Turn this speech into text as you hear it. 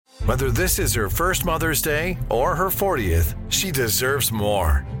Whether this is her first Mother's Day or her 40th, she deserves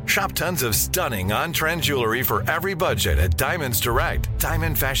more. Shop tons of stunning on-trend jewelry for every budget at Diamonds Direct.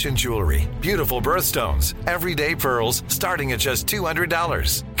 Diamond fashion jewelry, beautiful birthstones, everyday pearls starting at just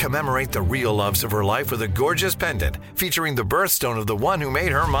 $200. Commemorate the real loves of her life with a gorgeous pendant featuring the birthstone of the one who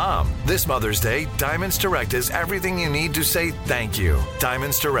made her mom. This Mother's Day, Diamonds Direct is everything you need to say thank you.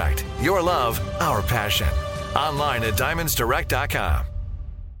 Diamonds Direct. Your love, our passion. Online at diamondsdirect.com.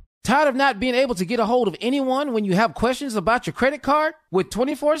 Tired of not being able to get a hold of anyone when you have questions about your credit card? With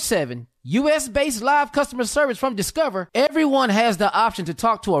 24/7 U.S.-based live customer service from Discover, everyone has the option to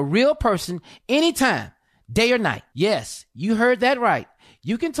talk to a real person anytime, day or night. Yes, you heard that right.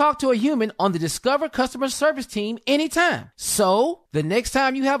 You can talk to a human on the Discover customer service team anytime. So, the next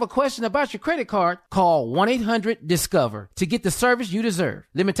time you have a question about your credit card, call 1-800-DISCOVER to get the service you deserve.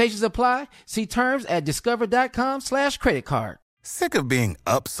 Limitations apply. See terms at discover.com/creditcard. Sick of being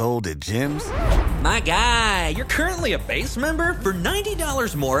upsold at gyms? My guy, you're currently a base member? For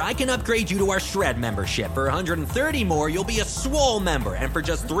 $90 more, I can upgrade you to our Shred membership. For $130 more, you'll be a Swole member. And for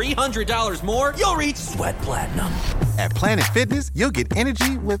just $300 more, you'll reach Sweat Platinum. At Planet Fitness, you'll get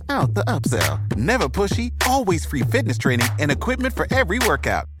energy without the upsell. Never pushy, always free fitness training and equipment for every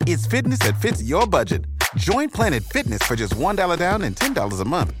workout. It's fitness that fits your budget. Join Planet Fitness for just $1 down and $10 a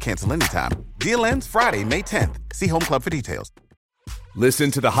month. Cancel anytime. Deal ends Friday, May 10th. See Home Club for details.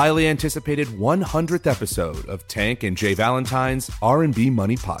 Listen to the highly anticipated 100th episode of Tank and Jay Valentine's R&B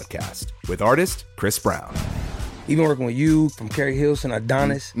Money Podcast with artist Chris Brown. Even working with you, from Carrie Hilson,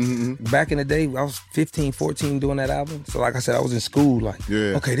 Adonis, back in the day, I was 15, 14 doing that album. So like I said, I was in school like,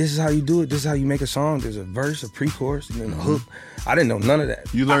 okay, this is how you do it. This is how you make a song. There's a verse, a pre-chorus, and then a hook. I didn't know none of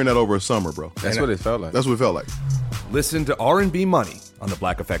that. You learned that over a summer, bro. That's what it felt like. That's what it felt like. Listen to R&B Money on the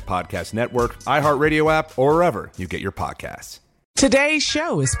Black Effect Podcast Network, iHeartRadio app, or wherever you get your podcasts. Today's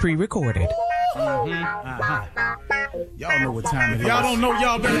show is pre-recorded. Y'all know what time it is. Y'all don't know,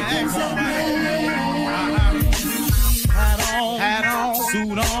 y'all better ask somebody. Hat on,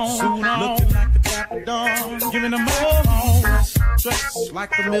 suit on, looking like the crack of dawn, giving them all dressed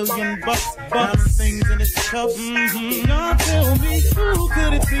like $1 million bucks, things in its cups. Now tell me, who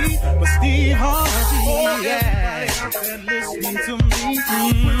could it be but Steve Harvey? Oh yeah, everybody listening to me.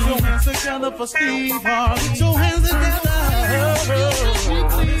 Put your hands together for Steve Harvey. Put your hands together.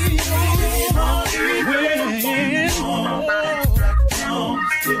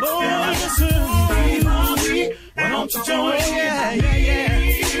 Why don't you join? Yeah.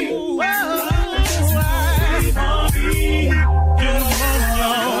 Get on,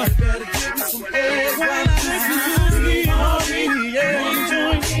 y'all. Better give me some eggs. Why not listen to Steve Harvey? Yeah,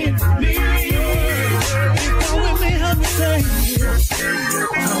 join me. Come with me, help me say.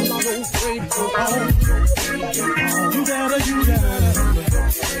 I'm so grateful. You gotta turn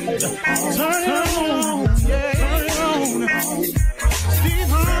it on, yeah, turn it on. Steve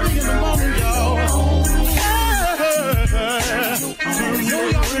Harvey in the morning, y'all. Turn it on.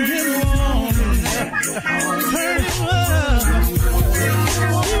 Turn it on.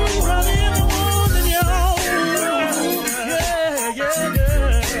 Harvey in the morning, y'all. Yeah.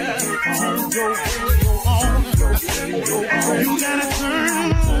 You gotta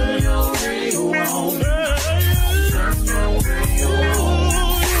turn your radio on.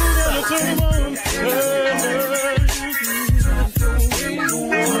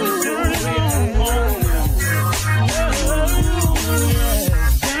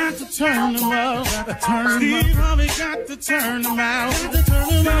 Turn them out. Steve Harvey got to turn them out. Steve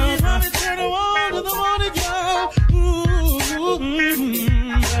Harvey turn them on to the morning, y'all.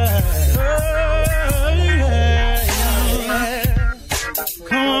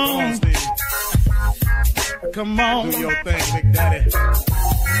 Come on, Steve. Come on. Do your thing, Big Daddy.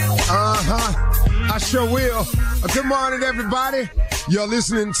 I sure will. Good morning, everybody. You're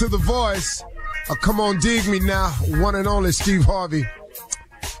listening to The Voice. Come on, dig me now. One and only Steve Harvey.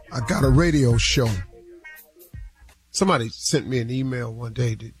 I got a radio show. Somebody sent me an email one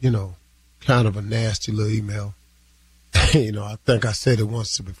day that, kind of a nasty little email. I think I said it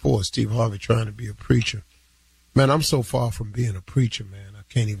once before, Steve Harvey trying to be a preacher. Man, I'm so far from being a preacher, man. I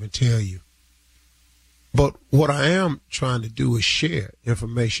can't even tell you. But what I am trying to do is share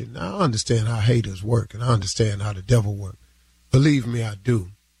information. Now, I understand how haters work, and I understand how the devil works. Believe me, I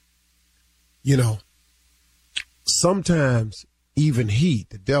do. Sometimes even he,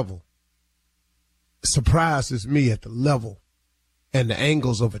 the devil, surprises me at the level and the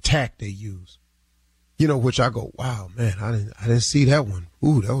angles of attack they use. Which I go, wow, man, I didn't see that one.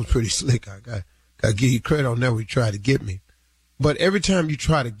 Ooh, that was pretty slick. I got to give you credit on that when you try to get me. But every time you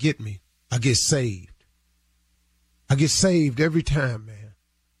try to get me, I get saved. I get saved every time, man.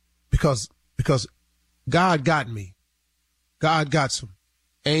 because God got me. God got some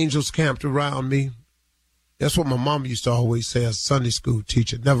angels camped around me. That's what my mom used to always say as a Sunday school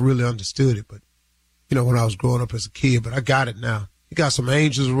teacher. Never really understood it, but, when I was growing up as a kid, but I got it now. He got some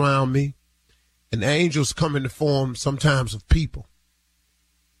angels around me, and angels come in the form sometimes of people.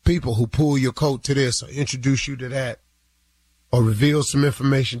 People who pull your coat to this or introduce you to that or reveal some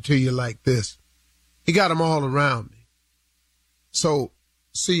information to you like this. He got them all around me. So,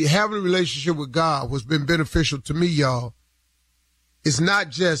 see, having a relationship with God, what's been beneficial to me, y'all, it's not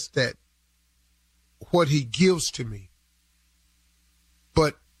just that what he gives to me,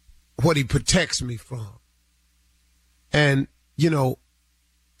 but what he protects me from. And,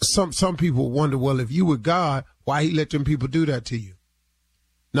 some people wonder, well, if you were God, why he let them people do that to you?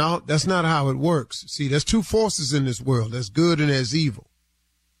 No, that's not how it works. See, there's two forces in this world. There's good and there's evil.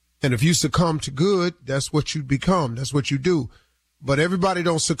 And if you succumb to good, that's what you become. That's what you do. But everybody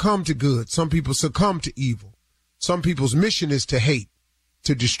don't succumb to good. Some people succumb to evil. Some people's mission is to hate,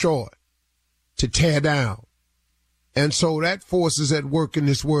 to destroy, to tear down. And so that force is at work in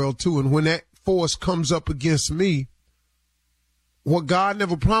this world too. And when that force comes up against me, what God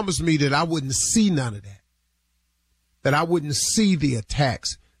never promised me that I wouldn't see none of that I wouldn't see the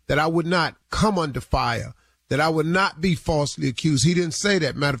attacks, that I would not come under fire, that I would not be falsely accused. He didn't say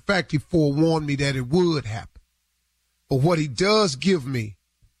that. Matter of fact, he forewarned me that it would happen. But what he does give me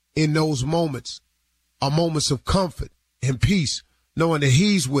in those moments are moments of comfort and peace, knowing that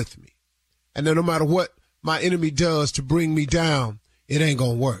he's with me. And that no matter what my enemy does to bring me down, it ain't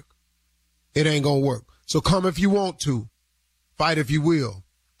going to work. It ain't going to work. So come if you want to. Fight if you will.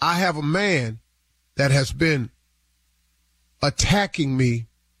 I have a man that has been attacking me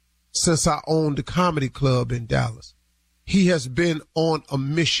since I owned the comedy club in Dallas. He has been on a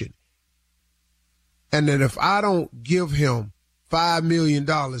mission. And that if I don't give him $5 million,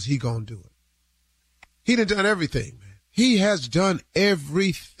 he gonna do it. He done everything, man. He has done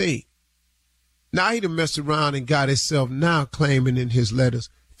everything. Now he done messed around and got himself now claiming in his letters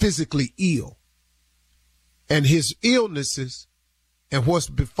physically ill. And his illnesses and what's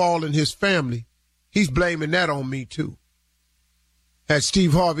befallen his family, he's blaming that on me too. Had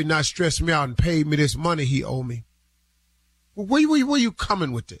Steve Harvey not stressed me out and paid me this money he owed me, where you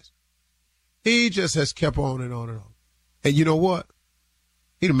coming with this? He just has kept on and on and on. And you know what?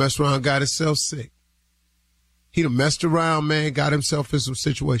 He done messed around, got himself sick. He done messed around, man, got himself in some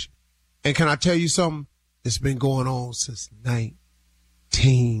situation. And can I tell you something? It's been going on since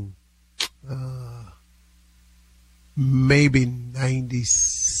maybe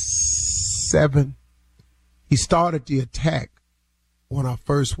 97. He started the attack when I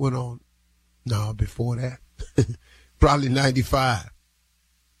first went on. No, before that. Probably 95.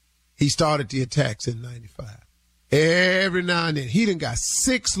 He started the attacks in 95. Every now and then. He done got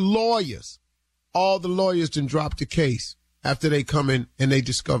 6 lawyers. All the lawyers done dropped the case after they come in and they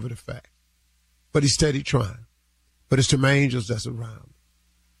discover the fact. But he's steady trying. But it's them angels that's around.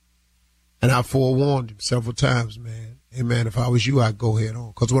 And I forewarned him several times, man. Hey, man, if I was you, I'd go head on.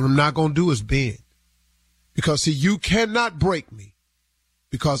 Because what I'm not going to do is bend. Because, see, you cannot break me.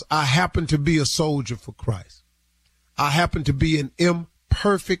 Because I happen to be a soldier for Christ. I happen to be an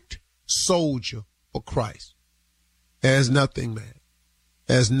imperfect soldier for Christ. There's nothing, man.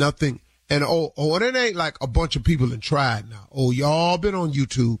 There's nothing. And, it ain't like a bunch of people done tried now. Oh, y'all been on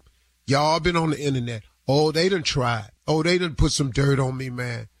YouTube. Y'all been on the internet. Oh, they done tried. Oh, they done put some dirt on me,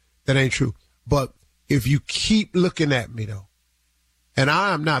 man. That ain't true. But if you keep looking at me, though, and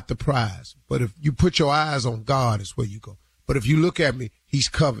I am not the prize, but if you put your eyes on God, is where you go. But if you look at me, he's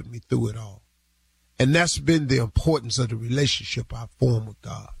covered me through it all. And that's been the importance of the relationship I form with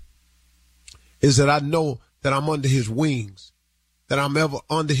God, is that I know that I'm under his wings, that I'm ever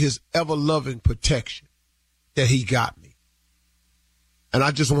under his ever-loving protection, that he got me. And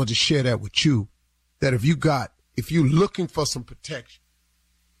I just want to share that with you, that if you're looking for some protection,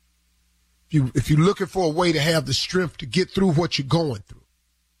 if you're looking for a way to have the strength to get through what you're going through,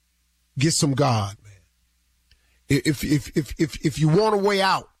 get some God, man. If you want a way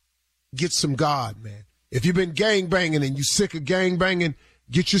out, get some God, man. If you've been gangbanging and you sick of gangbanging,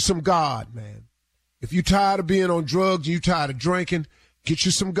 get you some God, man. If you're tired of being on drugs and you're tired of drinking, get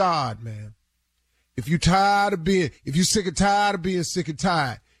you some God, man. If you're sick and tired of being sick and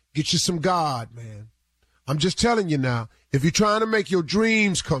tired, get you some God, man. I'm just telling you now, if you're trying to make your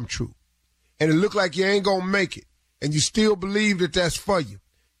dreams come true, and it look like you ain't gonna make it, and you still believe that that's for you,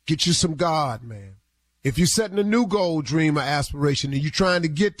 get you some God, man. If you're setting a new goal, dream, or aspiration, and you're trying to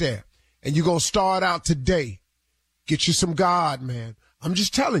get there, and you're gonna start out today, get you some God, man. I'm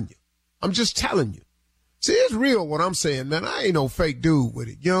just telling you. See, it's real what I'm saying, man. I ain't no fake dude with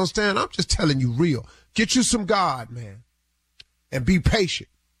it. You understand? I'm just telling you real. Get you some God, man. And be patient.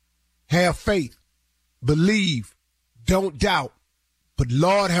 Have faith. Believe. Don't doubt. But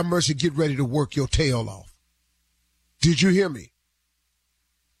Lord have mercy, get ready to work your tail off. Did you hear me?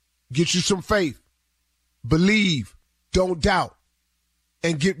 Get you some faith. Believe. Don't doubt.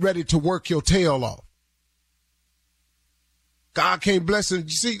 And get ready to work your tail off. God can't bless it. You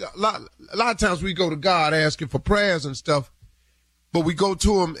see, a lot of times we go to God asking for prayers and stuff, but we go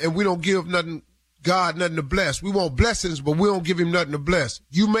to him and we don't give God nothing to bless. We want blessings, but we don't give him nothing to bless.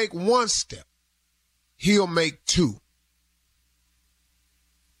 You make one step, he'll make two.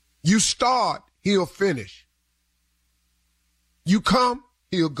 You start, he'll finish. You come,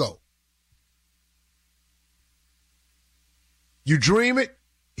 he'll go. You dream it,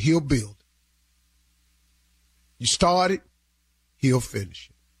 he'll build. You start it, he'll finish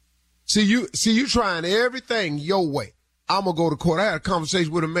it. See, you trying everything your way. I'm going to go to court. I had a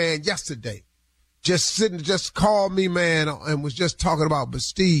conversation with a man yesterday. Just called me, man, and was just talking about, but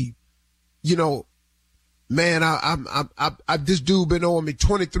Steve, you know, man, I this dude been owing me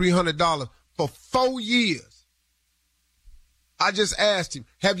 $2,300 for 4 years. I just asked him,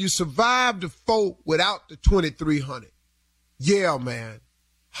 have you survived the 4 without the $2,300? Yeah, man.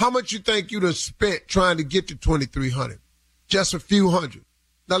 How much you think you'd have spent trying to get to $2,300? Just a few hundred.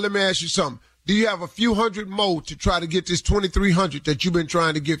 Now, let me ask you something. Do you have a few hundred more to try to get this $2,300 that you've been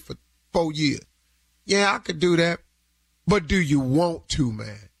trying to get for 4 years? Yeah, I could do that. But do you want to,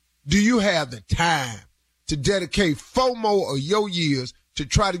 man? Do you have the time to dedicate 4 more of your years to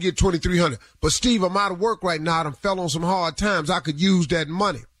try to get $2,300? But, Steve, I'm out of work right now. I fell on some hard times. I could use that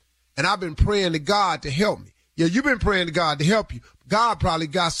money. And I've been praying to God to help me. Yeah, you've been praying to God to help you. God probably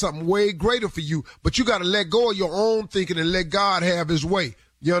got something way greater for you, but you got to let go of your own thinking and let God have his way.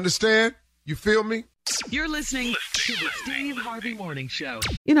 You understand? You feel me? You're listening to the Steve Harvey Morning Show.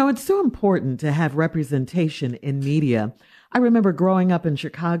 You know, it's so important to have representation in media. I remember growing up in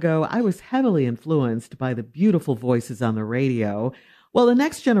Chicago, I was heavily influenced by the beautiful voices on the radio. Well, the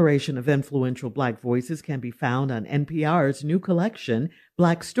next generation of influential Black voices can be found on NPR's new collection,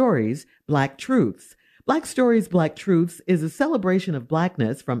 Black Stories, Black Truths. Black Stories, Black Truths is a celebration of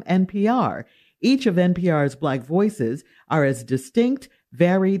Blackness from NPR. Each of NPR's Black voices are as distinct,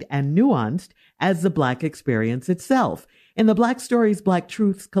 varied, and nuanced as the Black experience itself. In the Black Stories, Black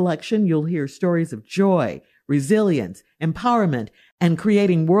Truths collection, you'll hear stories of joy, resilience, empowerment, and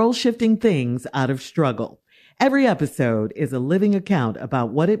creating world-shifting things out of struggle. Every episode is a living account about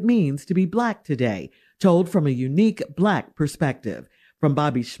what it means to be Black today, told from a unique Black perspective. From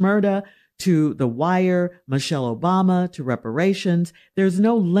Bobby Shmurda to The Wire, Michelle Obama, to reparations, there's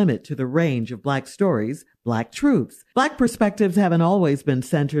no limit to the range of Black stories, Black truths. Black perspectives haven't always been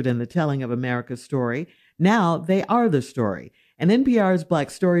centered in the telling of America's story. Now they are the story. In NPR's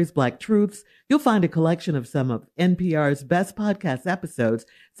Black Stories, Black Truths, you'll find a collection of some of NPR's best podcast episodes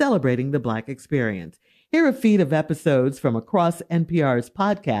celebrating the Black experience. Hear a feed of episodes from across NPR's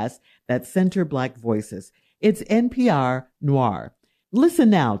podcasts that center Black voices. It's NPR Noir. Listen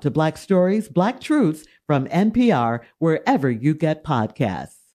now to Black Stories, Black Truths from NPR, wherever you get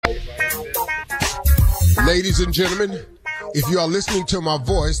podcasts. Ladies and gentlemen, if you are listening to my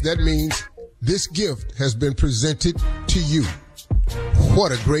voice, that means this gift has been presented to you.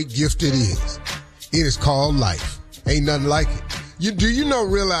 What a great gift it is. It is called life. Ain't nothing like it. Do you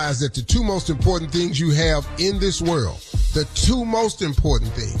realize that the 2 most important things you have in this world, the 2 most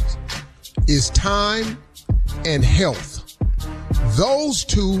important things, is time and health. Those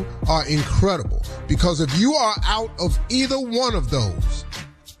 2 are incredible, because if you are out of either one of those,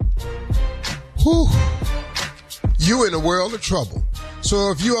 you're in a world of trouble.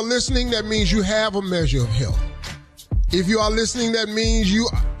 So if you are listening, that means you have a measure of health. If you are listening, that means you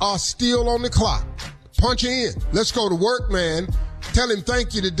are still on the clock. Punch in. Let's go to work, man. Tell him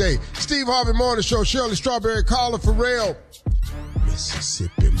thank you today. Steve Harvey Morning Show, Shirley Strawberry, Carla Pharrell,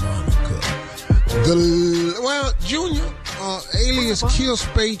 Mississippi Monica. Junior, alias Kill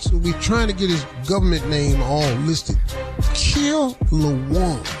Spates, we're trying to get his government name all listed. Kill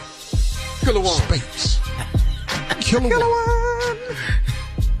Lawan. Spates. Kill Lawan.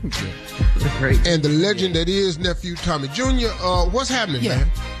 Great. And the legend that is Nephew Tommy. Junior, what's happening,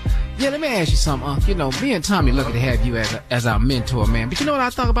 man? Yeah, let me ask you something, You know, me and Tommy lucky to have you as our mentor, man. But you know what I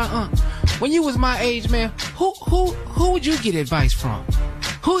thought about, When you was my age, man, who would you get advice from?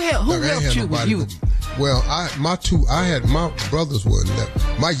 Who helped you with you? Well, my brothers were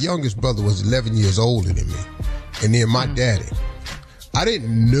 11. My youngest brother was 11 years older than me. And then my daddy. I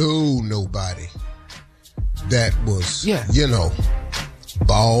didn't know nobody that was,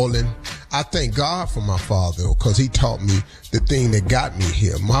 balling. I thank God for my father because he taught me the thing that got me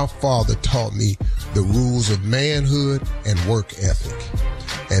here. My father taught me the rules of manhood and work ethic,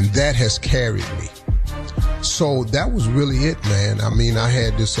 and that has carried me. So that was really it, man. I mean, I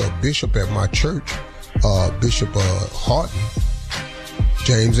had this bishop at my church, Bishop Harden,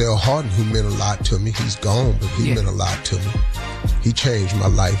 James L. Harden, who meant a lot to me. He's gone, but he meant a lot to me. He changed my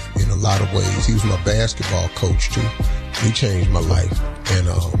life in a lot of ways. He was my basketball coach, too. He changed my life. And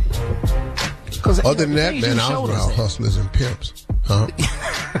other than that, man, I was around hustlers and pimps. Huh?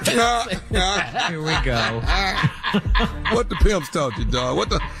 Here we go. What the pimps taught you, dog? What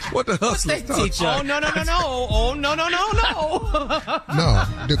the hustlers taught you? Oh, no. Oh, no. No,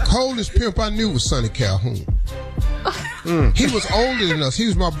 the coldest pimp I knew was Sonny Calhoun. He was older than us. He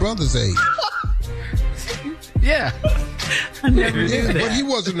was my brother's age. Yeah. I never knew that. But he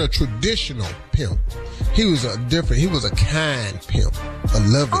wasn't a traditional pimp. He was he was a kind pimp, a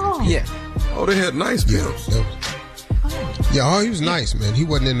loving pimp. Yeah. Oh, they had nice pimps. Yeah, he was nice, man. He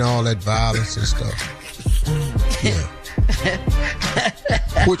wasn't into all that violence and stuff. Yeah.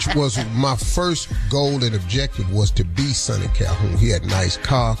 Which was my first goal and objective, was to be Sonny Calhoun. He had a nice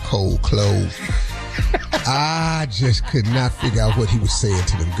car, cold clothes. I just could not figure out what he was saying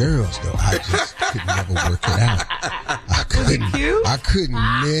to them girls, though. I just could never work it out. I couldn't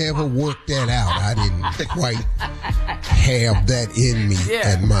never work that out. I didn't quite have that in me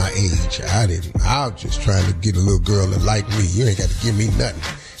at my age. I was just trying to get a little girl to like me. You ain't got to give me nothing.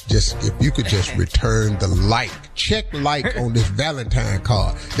 Just if you could just return the like. Check like on this Valentine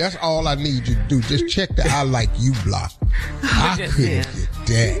card. That's all I need you to do. Just check the I like you block. I couldn't get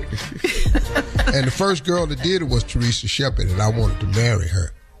that. And the first girl that did it was Teresa Shepard, and I wanted to marry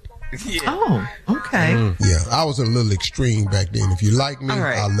her. Yeah. Oh, okay. Yeah, I was a little extreme back then. If you like me,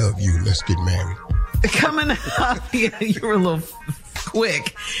 I love you. Let's get married. Coming up, you were a little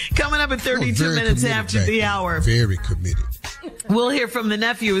quick. Coming up at 32 minutes after the hour. Very committed. We'll hear from the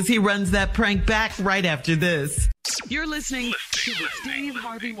nephew as he runs that prank back right after this. You're listening to the Steve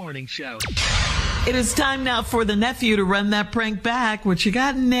Harvey Morning Show. It is time now for the nephew to run that prank back. What you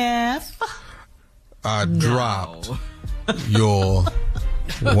got, Neff? I dropped your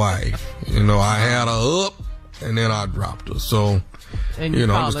wife. You know, I had her up and then I dropped her. So, and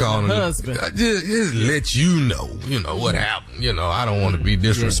I'm just calling her husband. Just let you know what happened. I don't want to be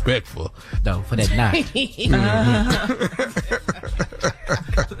disrespectful. No, for that night.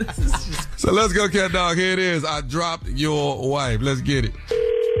 So let's go, cat dog. Here it is. I dropped your wife. Let's get it.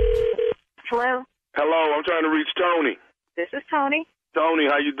 Hello? Hello, I'm trying to reach Tony. This is Tony. Tony,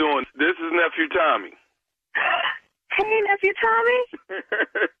 how you doing? This is nephew Tommy. Hey, nephew Tommy.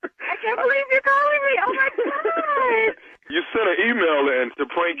 I can't believe you're calling me. Oh, my God. You sent an email in to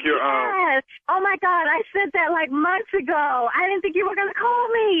prank your Yes. Oh, my God. I sent that like months ago. I didn't think you were going to call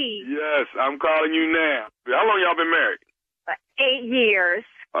me. Yes, I'm calling you now. How long y'all been married? 8 years.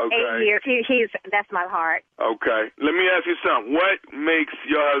 Okay. 8 years. That's my heart. Okay. Let me ask you something. What makes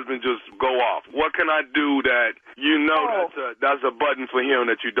your husband just go off? What can I do that that's a button for him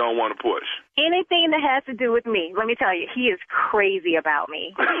that you don't want to push? Anything that has to do with me. Let me tell you, he is crazy about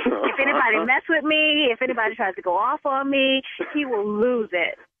me. If anybody mess with me, if anybody tries to go off on me, he will lose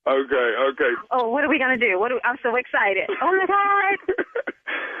it. Okay. Oh, what are we going to do? I'm so excited. Oh, my God.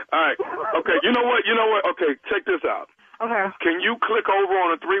 All right. Okay, you know what? Okay, check this out. Okay. Can you click over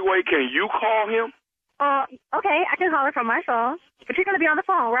on a three-way? Can you call him? Okay, I can call it from my phone. But you're going to be on the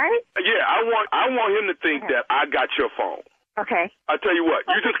phone, right? Yeah, I want him to think that I got your phone. Okay. I tell you what,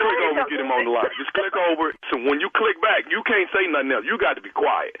 you just click over and get him on the line. Just click over. So when you click back, you can't say nothing else. You got to be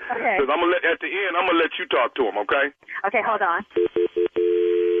quiet. Okay. Because at the end, I'm going to let you talk to him, okay? Okay, hold on.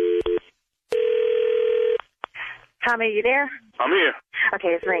 Tommy, you there? I'm here.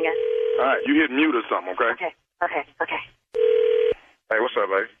 Okay, it's ringing. All right, you hit mute or something, okay? Okay. Hey, what's up,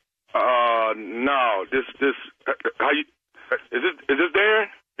 babe? No, this, how you, is this Darren?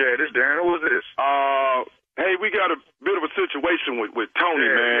 Yeah, this Darren. Who is this? Hey, we got a bit of a situation with Tony,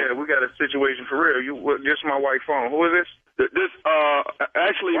 man. Yeah, we got a situation for real. This is my wife's phone. Who is this?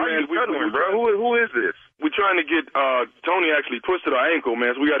 Actually, why man, bro? Who is this? We're trying to get Tony actually twisted her ankle,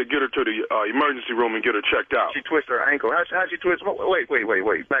 man. So we got to get her to the emergency room and get her checked out. She twisted her ankle. How'd she twist? Wait.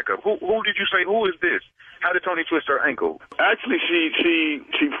 Back up. Who did you say? Who is this? How did Tony twist her ankle? Actually, she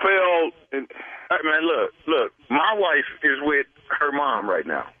fell. And hey, man, look. My wife is with her mom right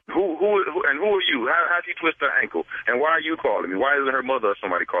now. Who are you? How'd she twist her ankle? And why are you calling me? Why isn't her mother or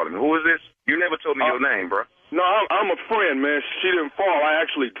somebody calling me? Who is this? You never told me your name, bro. No, I'm a friend, man. She didn't fall. I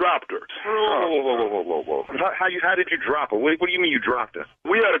actually dropped her. Whoa. How did you drop her? What do you mean you dropped her?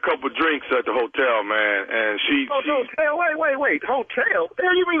 We had a couple drinks at the hotel, man, and she... Hotel? Wait. Hotel? What the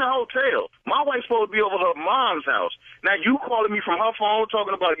hell you mean a hotel? My wife's supposed to be over her mom's house. Now you calling me from her phone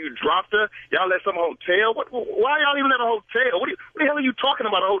talking about you dropped her? Y'all at some hotel? Why y'all even at a hotel? What the hell are you talking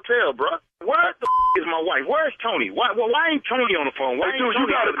about a hotel, bruh? Where the is my wife? Where's Tony? Why ain't Tony on the phone? Why dude, you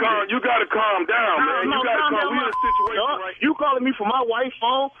gotta calm down, man. You gotta calm down. We in a situation right now. You calling me from my wife's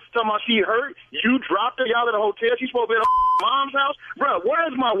phone talking about she hurt? You dropped her? Y'all at a hotel? She's supposed to be at her mom's house? Bruh,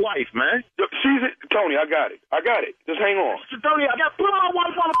 where's my wife, man? Tony, I got it. Just hang on. Tony, I got to put my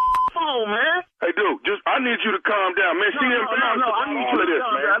wife on the phone, man. Hey, dude, I need you to calm down, man. No, I need you to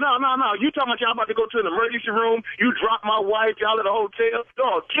calm down. No. You talking about y'all about to go to an emergency room? You dropped my wife? Y'all at a hotel?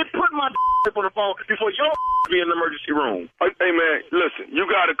 Dog, put my on the phone before your be in the emergency room. Hey, man, listen, you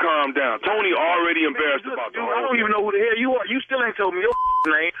got to calm down. Tony already embarrassed about that. I don't even know who the hell you are. You still ain't told me your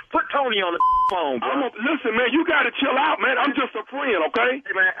name. Put Tony on the phone, bro. Listen, man, you got to chill out, man. I'm just a friend, okay?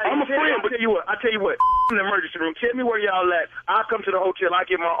 Hey, man, I'm a friend, but I tell you what, in the emergency room, tell me where y'all at. I'll come to the hotel. I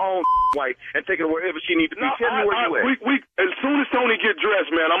get my own wife and take her wherever she needs to be. Tell me where you at. As soon as Tony get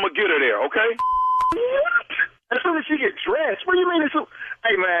dressed, man, I'm going to get her there, okay? What? As soon as she get dressed? What do you mean?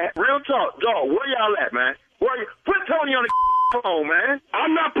 Hey, man, real talk. Dog, where y'all at, man? Put Tony on the phone, man.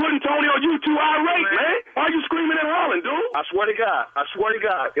 I'm not putting Tony on you too irate, man. Why are you screaming and hollering, dude? I swear to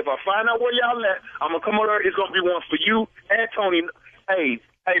God, if I find out where y'all at, I'm going to come over there. It's going to be one for you and Tony. Hey,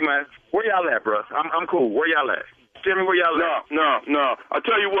 man, where y'all at, bro? I'm cool. Where y'all at? Tell me where y'all at. No. I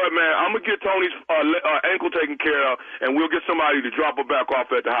tell you what, man. I'm gonna get Tony's ankle taken care of, and we'll get somebody to drop her back off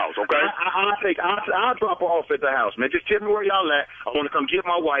at the house. Okay? I'll drop her off at the house, man. Just tell me where y'all at. I want to come get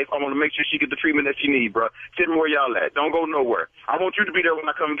my wife. I want to make sure she get the treatment that she needs, bro. Tell me where y'all at. Don't go nowhere. I want you to be there when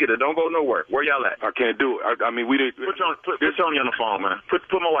I come get her. Don't go nowhere. Where y'all at? I can't do it. I mean, we didn't. Put Tony on the phone, man. Put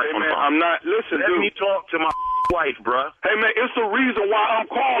my wife on the phone. I'm not. Listen, Let dude. me talk to my wife, bro. Hey, man, it's the reason why I'm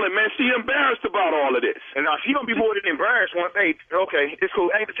calling, man. She embarrassed about all of this. And now she gonna be more than embarrassed. Hey, okay, it's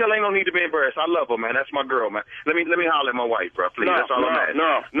cool. Ain't no need to be embarrassed. I love her, man. That's my girl, man. Let me holler at my wife, bro. Please, that's all I'm asking.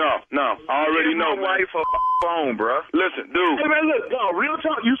 No. I already know, man. My wife her phone, bro. Listen, dude. Hey, man, look, dog. Real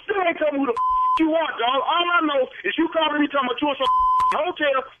talk. You still ain't telling me who the you are, dog. All I know is you calling me talking about you in some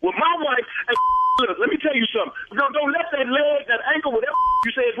hotel with my wife. And look, let me tell you something. Don't let that leg, that ankle, whatever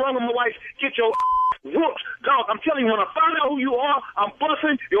you say is wrong with my wife, get your whoops, dog. I'm telling you, when I find out who you are, I'm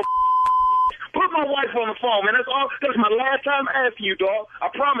busting your. Put my wife on the phone, man. That's all. That's my last time asking you, dog.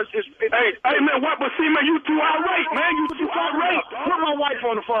 I promise. Hey, man, what? But see, man, you too irate, man. You too irate. Put my wife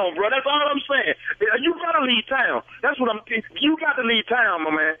on the phone, bro. That's all I'm saying. You gotta leave town. That's what I'm. You got to leave town,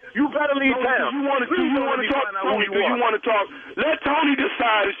 my man. You gotta leave town. Do you want to talk? Tony, do you want to talk? Let Tony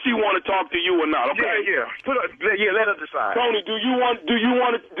decide if she want to talk to you or not. Okay? Yeah. Let her decide. Tony, do you want to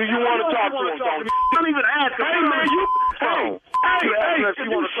talk to him, Tony? Don't even ask her. Hey, man, Hey, if you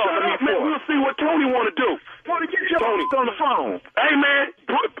want to talk to me, man, we'll see what Tony want to do. Tony, get your on the phone. Hey, man,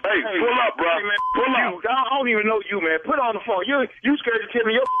 pull up, bro. Hey, man, pull up. I don't even know you, man. Put on the phone. You scared to tell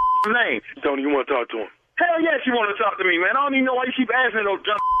me your name. Tony, you want to talk to him? Hell yes, you want to talk to me, man. I don't even know why you keep asking those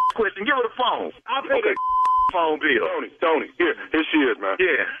dumb questions. Give her the phone. I'll pay the phone bill. Tony, here she is, man.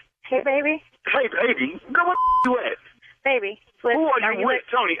 Yeah. Hey, baby. Hey, baby. Go where you at? Baby. Who are you with?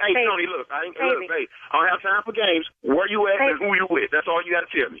 Tony. Hey, baby. Tony, look. I don't have time for games. Where you at and who you with? That's all you got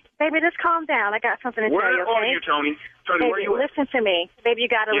to tell me. Baby, just calm down. I got something to tell you, okay? Where are you, Tony? Tony, baby, where you at? Listen to me. Baby, you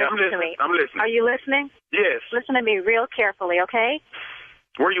got to listen to me. I'm listening. Are you listening? Yes. Listen to me real carefully, okay?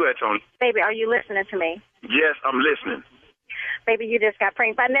 Where you at, Tony? Baby, are you listening to me? Yes, I'm listening. Baby, you just got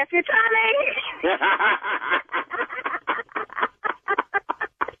pranked by nephew Tommy.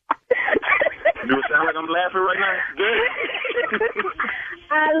 Do it sound like I'm laughing right now?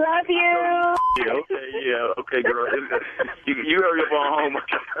 I love you. Okay, girl. You hurry up on home.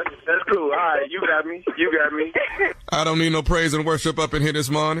 That's cool. All right, you got me. I don't need no praise and worship up in here this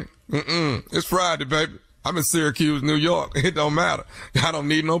morning. It's Friday, baby. I'm in Syracuse, New York. It don't matter. I don't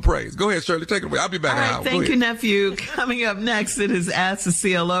need no praise. Go ahead, Shirley. Take it away. I'll be back in an hour. Thank you, nephew. Coming up next, it is Ask the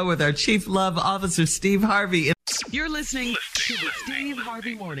CLO with our Chief Love Officer, Steve Harvey. You're listening to the Steve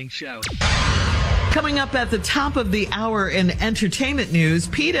Harvey Morning Show. Coming up at the top of the hour in entertainment news,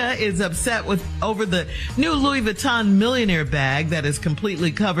 PETA is upset over the new Louis Vuitton millionaire bag that is completely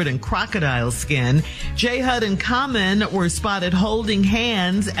covered in crocodile skin. J. Hud and Common were spotted holding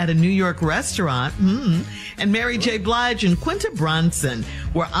hands at a New York restaurant. And Mary J. Blige and Quinta Brunson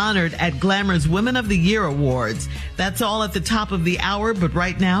were honored at Glamour's Women of the Year Awards. That's all at the top of the hour, but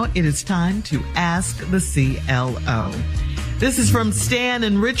right now it is time to Ask the CLO. This is from Stan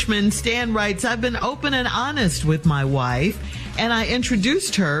in Richmond. Stan writes, I've been open and honest with my wife, and I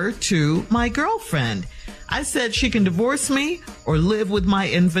introduced her to my girlfriend. I said she can divorce me or live with my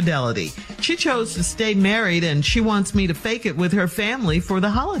infidelity. She chose to stay married, and she wants me to fake it with her family for the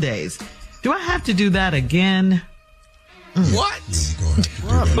holidays. Do I have to do that again? What?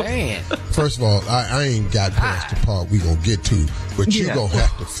 Oh, man. First of all, I ain't got past the part we gonna get to, but you gonna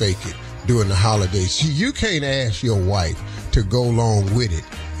have to fake it during the holidays. You can't ask your wife to go along with it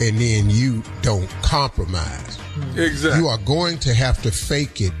and then you don't compromise. Exactly. You are going to have to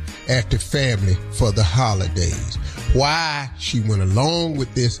fake it at the family for the holidays. Why she went along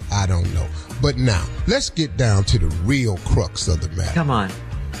with this, I don't know. But now, let's get down to the real crux of the matter. Come on.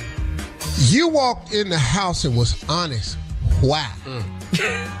 You walked in the house and was honest. Why? Well,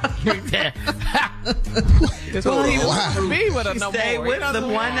 he Why? for me with a stay with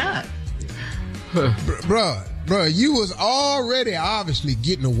them. Why not? Bruh, you was already obviously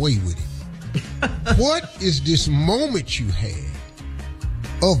getting away with it. What is this moment you had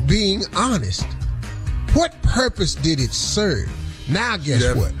of being honest? What purpose did it serve? Now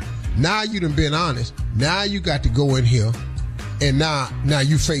guess what? Now you done been honest. Now you got to go in here and now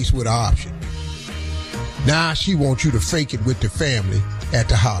you faced with an option. Now she wants you to fake it with the family at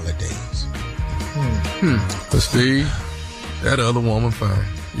the holidays. But Steve, that other woman fine.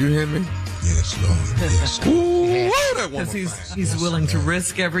 You hear me? Yes, Lord. Yes. Ooh, that woman Because he's willing to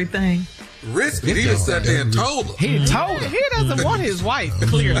risk everything. Risk it. He just sat there and told her. He told her. He doesn't want his wife,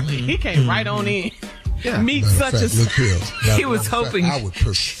 clearly. He came right on in. Meet such a... Look here. He was hoping... I would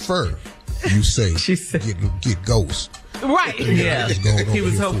prefer you say get ghost. Right. Yeah. He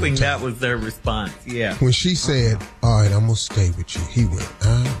was hoping that was their response. Yeah. When she said, all right, I'm going to stay with you, he went,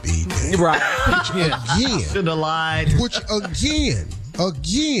 I'll be there. Right. Which again... Should have lied. Which again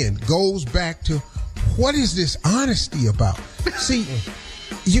goes back to what is this honesty about? See,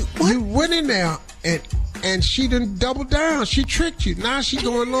 you went in there and she done doubled down. She tricked you. Now she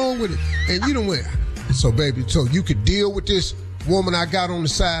going along with it. And you done went, so baby, so you could deal with this woman I got on the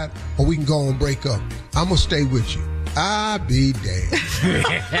side, or we can go and break up. I'm going to stay with you. I be damned.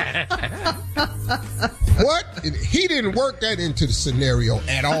 What? He didn't work that into the scenario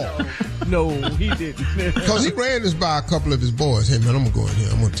at all. No, he didn't. Because he ran this by a couple of his boys. Hey, man, I'm going to go in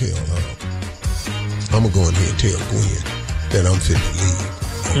here. I'm going to go in here and tell Gwen that I'm fit to leave.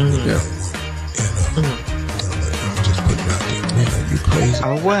 And I'm just putting it out there. Man, are you crazy?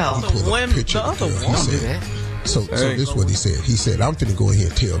 Oh, well. He pulled up a picture of the girl. He said, so this is what he said. He said, I'm finna go in here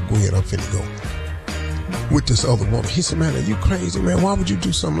and tell Gwen I'm finna go with this other woman. He said, man, are you crazy, man? Why would you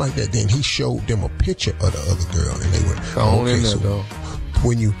do something like that? Then he showed them a picture of the other girl, and they went, okay, so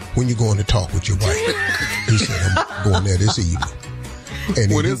when you going to talk with your wife? He said, I'm going there this evening.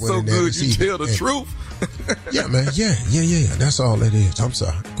 And when it's so good, you tell the truth. Yeah, man. Yeah. That's all that is. I'm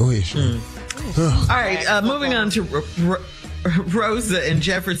sorry. Go ahead, Shirley. All right, moving on to Rosa in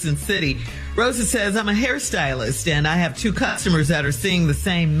Jefferson City. Rosa says, I'm a hairstylist and I have 2 customers that are seeing the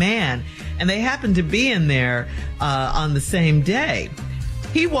same man, and they happen to be in there on the same day.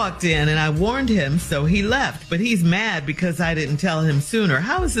 He walked in and I warned him, so he left, but he's mad because I didn't tell him sooner.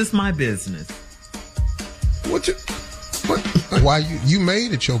 How is this my business? Why you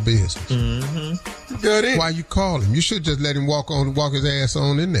made it your business? Mm-hmm. Got it. Why you call him? You should just let him walk his ass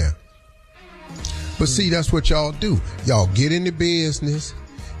on in there. But see, that's what y'all do. Y'all get in the business,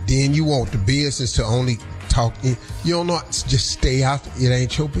 then you want the business to only talk. You don't know, just stay out. It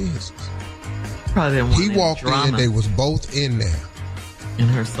ain't your business. Probably didn't want he walked in, they was both in there. In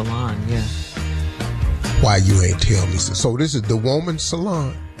her salon, yeah. Why you ain't tell me so? So this is the woman's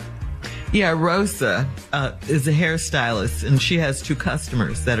salon? Yeah, Rosa is a hairstylist, and she has 2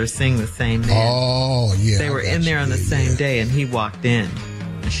 customers that are seeing the same man. Oh, yeah. They were in there on the same day, and he walked in,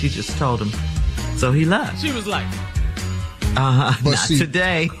 and she just told him. So he left. She was like, but not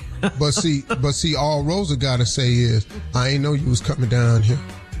today. but see, all Rosa gotta say is, I ain't know you was coming down here.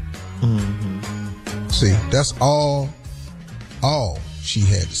 Mm-hmm. See, that's all she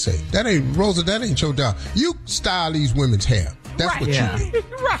had to say. That ain't Rosa. That ain't your job. You style these women's hair. That's what you do.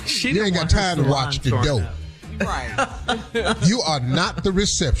 Right. You ain't got time to watch the dough. Right. You are not the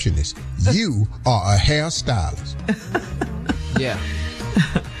receptionist. You are a hairstylist. Yeah.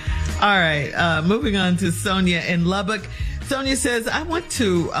 All right. Moving on to Sonia in Lubbock. Sonia says, I went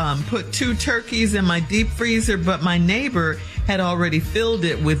to put 2 turkeys in my deep freezer, but my neighbor had already filled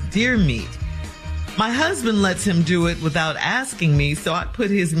it with deer meat. My husband lets him do it without asking me, so I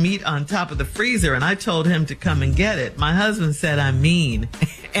put his meat on top of the freezer, and I told him to come and get it. My husband said I'm mean.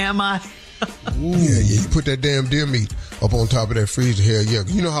 Am I? Yeah, you put that damn deer meat up on top of that freezer here. Yeah,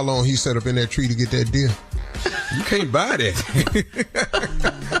 you know how long he set up in that tree to get that deer? You can't buy that.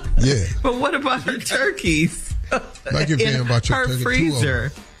 Yeah. But what about her turkeys? Like you're saying about your her turkey,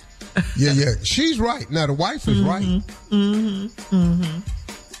 freezer. Yeah. She's right. Now, the wife is right.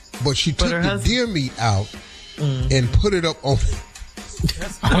 But she took the deer meat out and put it up on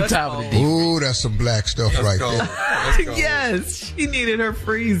top of the deer. Ooh, that's some black stuff right there. Yes, she needed her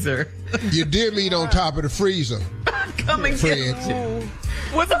freezer. Your deer meat on top of the freezer. Come and Fred. get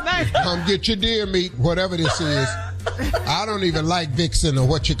What's his name? Come get your deer meat, whatever this is. I don't even like Vixen or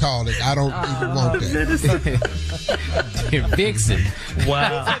what you call it. I don't even want that. Vixen.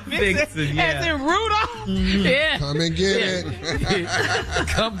 Wow. Vixen, yeah. As in Rudolph? Yeah. Come and get it.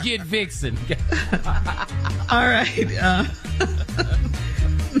 Come get Vixen. All right.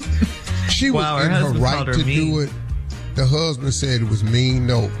 She was in her right to do it. The husband said it was mean,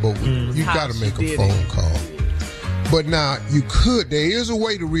 no, but you got to make a phone call. But now, there is a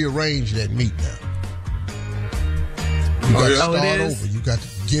way to rearrange that meat now. You got to start over. You got to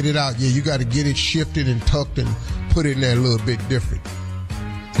get it out. Yeah, you got to get it shifted and tucked and put it in there a little bit different.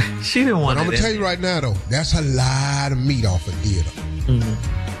 She didn't want it. I'm going to tell you right now, though, that's a lot of meat off a deer,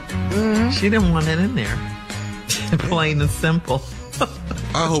 though. She didn't want it in there. Plain and simple.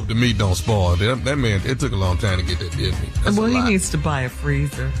 I hope the meat don't spoil. That man, it took a long time to get that deer meat. That's he needs to buy a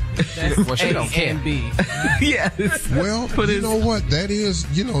freezer. Well, she don't care. Yes. Well, you know what? That is,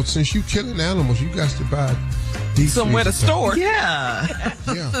 since you killing animals, you got to buy somewhere to store. Yeah.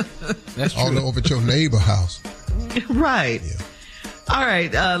 Yeah. That's true. All over at your neighbor house. Right. Yeah. All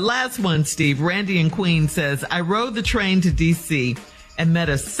right. Last one, Steve. Randy in Queens says, I rode the train to D.C. and met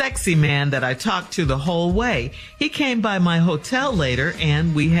a sexy man that I talked to the whole way. He came by my hotel later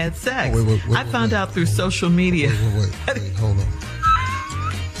and we had sex. Wait, I found out through social media. Wait, hold on.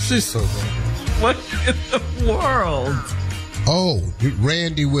 She's so good. What in the world? Oh,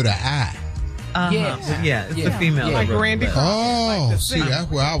 Randy with an I. Yes. Yeah, it's a female. Like Randy. Oh, see,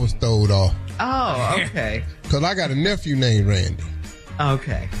 that's where I was throwed off. Oh, okay. Because I got a nephew named Randy.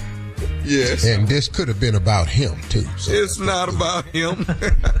 Okay. Yes. And this could have been about him, too. So it's not about him.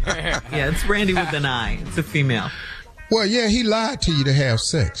 Yeah, it's Randy with an I. It's a female. Well, yeah, he lied to you to have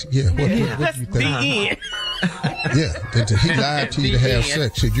sex. Yeah, what do you think? Yeah, he lied to you to have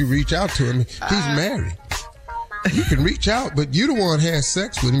sex. Should you reach out to him? He's married. You can reach out, but you the one had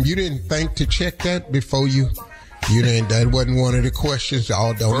sex with him. You didn't think to check that before you didn't. That wasn't one of the questions.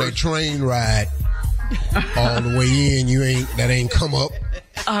 On that train ride all the way in, that ain't come up.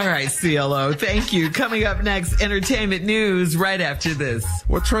 All right, CLO. Thank you. Coming up next, entertainment news right after this.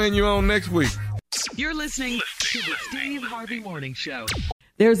 What train you on next week? You're listening to the Steve Harvey Morning Show.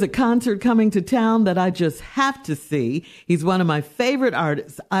 There's a concert coming to town that I just have to see. He's one of my favorite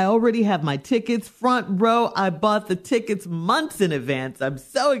artists. I already have my tickets front row. I bought the tickets months in advance. I'm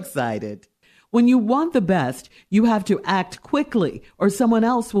so excited. When you want the best, you have to act quickly or someone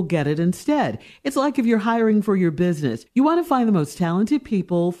else will get it instead. It's like if you're hiring for your business. You want to find the most talented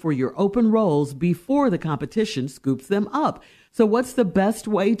people for your open roles before the competition scoops them up. So what's the best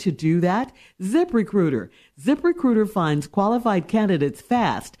way to do that? ZipRecruiter. ZipRecruiter finds qualified candidates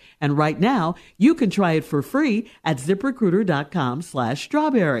fast. And right now, you can try it for free at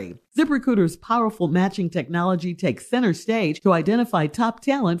ZipRecruiter.com/strawberry. ZipRecruiter's powerful matching technology takes center stage to identify top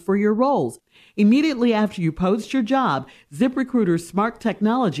talent for your roles. Immediately after you post your job, ZipRecruiter's smart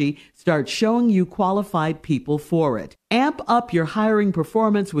technology starts showing you qualified people for it. Amp up your hiring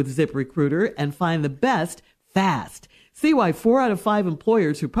performance with ZipRecruiter and find the best fast. See why 4 out of 5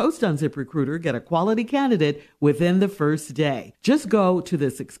 employers who post on ZipRecruiter get a quality candidate within the first day. Just go to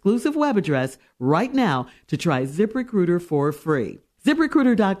this exclusive web address right now to try ZipRecruiter for free.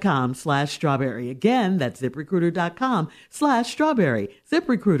 ZipRecruiter.com/strawberry. Again, that's ZipRecruiter.com/strawberry.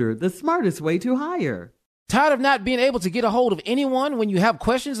 ZipRecruiter, the smartest way to hire. Tired of not being able to get a hold of anyone when you have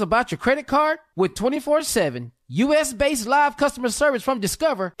questions about your credit card? With 24/7 U.S.-based live customer service from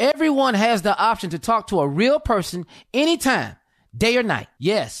Discover, everyone has the option to talk to a real person anytime, day or night.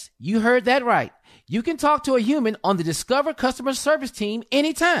 Yes, you heard that right. You can talk to a human on the Discover customer service team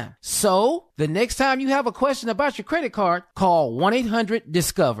anytime. So, the next time you have a question about your credit card, call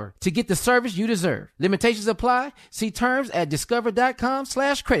 1-800-DISCOVER to get the service you deserve. Limitations apply. See terms at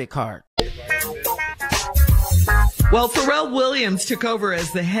discover.com/creditcard. Well, Pharrell Williams took over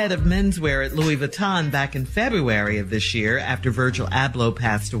as the head of menswear at Louis Vuitton back in February of this year after Virgil Abloh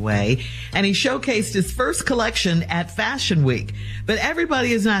passed away, and he showcased his first collection at Fashion Week. But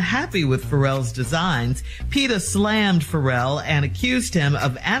everybody is not happy with Pharrell's designs. PETA slammed Pharrell and accused him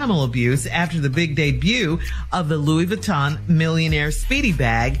of animal abuse after the big debut of the Louis Vuitton Millionaire Speedy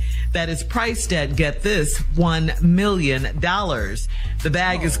bag that is priced at, get this, $1 million. The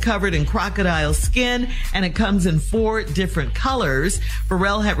bag is covered in crocodile skin, and it comes in 4 different colors.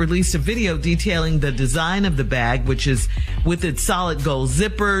 Pharrell had released a video detailing the design of the bag, which is with its solid gold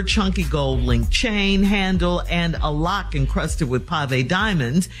zipper, chunky gold link chain handle, and a lock encrusted with pave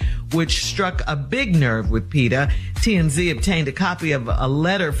diamonds, which struck a big nerve with PETA. TMZ obtained a copy of a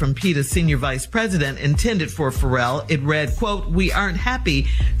letter from PETA's senior vice president intended for Pharrell. It read, quote, "We aren't happy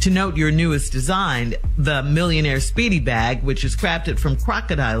to note your newest design, the Millionaire Speedy Bag, which is crafted from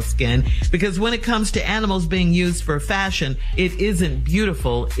crocodile skin, because when it comes to animals being used for fashion, it isn't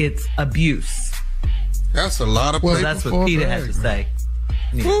beautiful, it's abuse." That's a lot of paper. Well, that's what PETA had to say.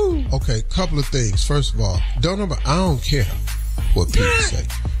 Yeah. Okay, couple of things. First of all, I don't care what people say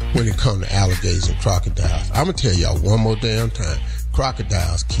when it comes to alligators and crocodiles. I'm going to tell y'all one more damn time.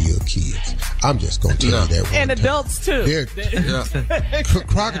 Crocodiles kill kids. I'm just going to tell you that one And time. adults, too.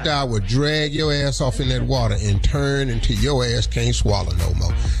 Crocodile will drag your ass off in that water and turn until your ass can't swallow no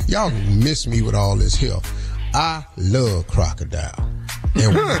more. Y'all miss me with all this here. I love crocodile.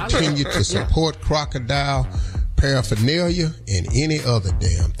 And we continue to support crocodile paraphernalia and any other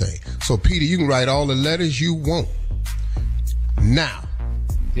damn thing. So, Peter, you can write all the letters you want. Now,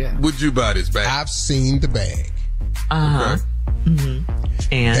 would you buy this bag? I've seen the bag. Uh-huh. Okay. Mm-hmm.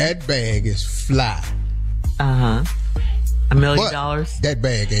 And that bag is fly. $1 million? But that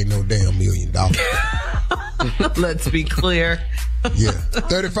bag ain't no damn $1 million. Let's be clear. Yeah,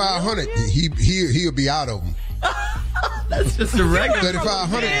 3,500. He'll be out of them. That's just a regular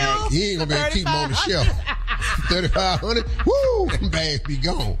 3,500. He ain't gonna be able to keep them on the shelf. 3,500. Woo, them bags be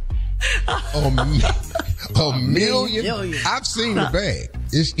gone. A million. I've seen the bag.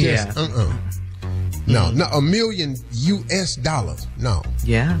 It's just No, $1 million US. No.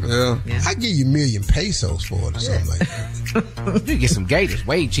 Yeah. I give you $1 million pesos for it or something like that. You get some gators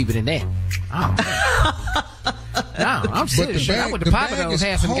way cheaper than that. I'm serious. I went to Papados,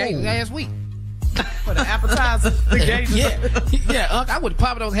 had some gators last week. For the appetizer, the gators. Yeah. I went to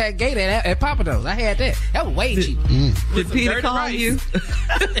Papados, had gator at Papados. I had that. That was way cheaper. Did Peter call you?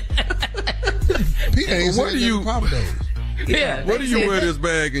 Peter ain't where do you Papados. Yeah. Where do you wear this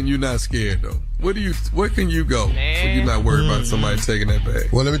bag and you're not scared though? Where can you go when you're not worried about somebody taking that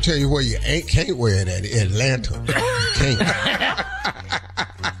bag? Well, let me tell you where you can't wear it at. Atlanta. You can't.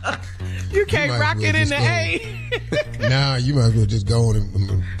 You can't rock it in the A. Nah, you might as well just go on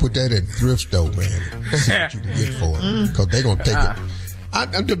and put that at thrift store, man. See what you can get for it. Because they're going to take it.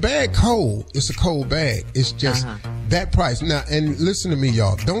 The bag cold. It's a cold bag. It's just that price. Now, and listen to me,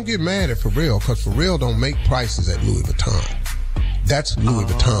 y'all. Don't get mad at Pharrell, because Pharrell don't make prices at Louis Vuitton. That's Louis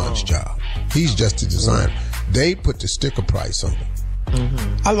Vuitton's job. He's just a designer. They put the sticker price on it.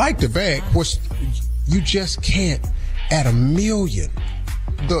 I like the bag. You just can't at $1 million.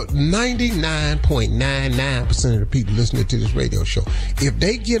 The 99.99% of the people listening to this radio show, if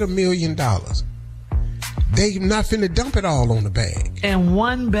they get $1 million, they not finna dump it all on the bag. And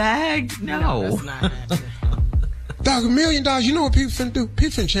one bag? No. Dog, $1 million, you know what people finna do?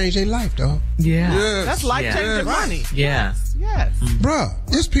 People finna change their life, dog. Yeah. Yes. That's life-changing money. Yes. Yes. Bruh,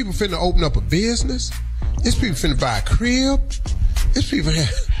 it's people finna open up a business. It's people finna buy a crib. It's people...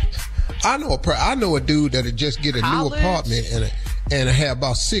 I know a dude that'll just get a new apartment and have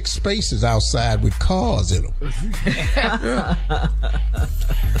about 6 spaces outside with cars in them.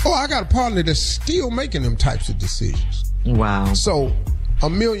 Oh, I got a partner that's still making them types of decisions. Wow. So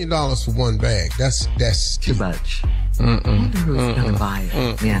 $1 million for one bag, that's too much. I wonder who's gonna buy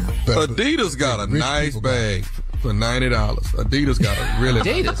it. Yeah. But Adidas got a nice bag for $90. Adidas got a really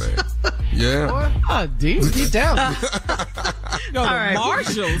nice bag. Yeah. Adidas. Get down. Go to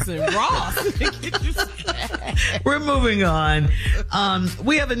Marshalls and Ross. We're moving on.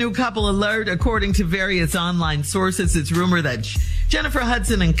 We have a new couple alert. According to various online sources, it's rumored that Jennifer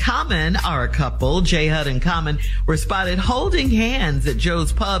Hudson and Common are a couple. J. Hud and Common were spotted holding hands at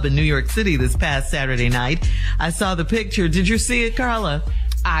Joe's Pub in New York City this past Saturday night. I saw the picture. Did you see it, Carla?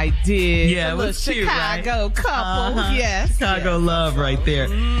 I did. Yeah, it was cute, Chicago right? Couple. Yes. Chicago love right there.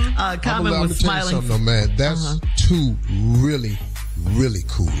 Common was smiling. Something, though, man. That's two really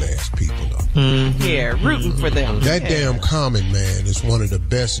cool ass people, though. Yeah, rooting for them. That damn Common, man, is one of the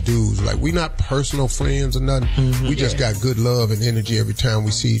best dudes. Like, we not personal friends or nothing. We just got good love and energy every time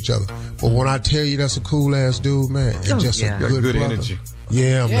we see each other. But when I tell you that's a cool ass dude, man, and just a good brother. energy.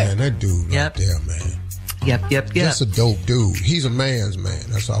 Yeah, man, that dude right there, man. Yep. Just a dope dude. He's a man's man.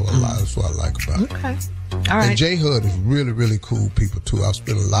 That's all that's what I like about him. Okay. All right. And J Hood is really, really cool people too. I've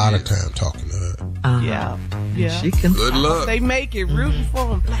spent a lot of time talking to her. Yeah. She can. Good luck. They make it rooting for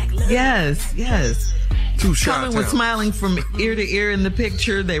them. Black love. Yes. Too shy. Coming was smiling from ear to ear in the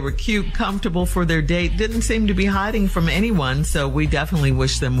picture. They were cute, comfortable for their date. Didn't seem to be hiding from anyone, so we definitely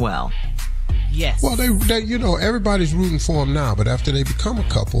wish them well. Yes. Well, they everybody's rooting for them now, but after they become a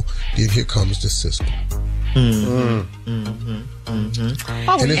couple, then here comes the system. Oh, And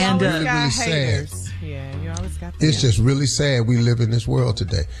it's really, really sad. Yeah, you always got It's just really sad we live in this world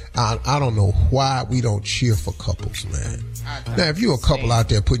today. I don't know why we don't cheer for couples, man. Now, if you're a couple out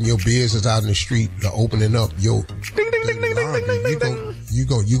there putting your business out in the street, opening up your you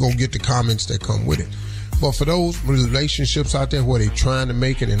gonna get the comments that come with it. But for those relationships out there where they trying to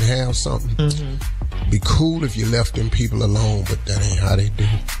make it and have something, be cool if you left them people alone, but that ain't how they do.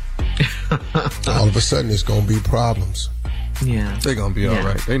 All of a sudden, it's gonna be problems. Yeah. They're going to be all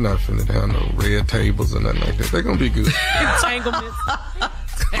right. They're not finna have no red tables or nothing like that. They're going to be good. Entanglements.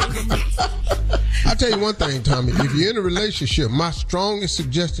 I'll tell you one thing, Tommy. If you're in a relationship, my strongest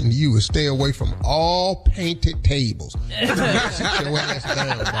suggestion to you is stay away from all painted tables. Sit your ass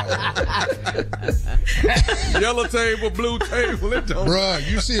down, Yellow table, blue table. It don't.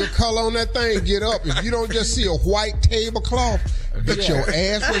 Bruh, you see a color on that thing, get up. If you don't just see a white tablecloth, get your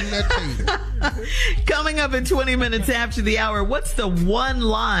ass on that table. Coming up in 20 minutes after the hour, what's the one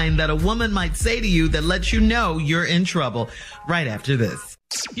line that a woman might say to you that lets you know you're in trouble? Right after this.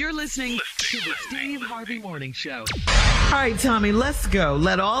 You're listening to the Steve Harvey Morning Show. All right, Tommy, let's go.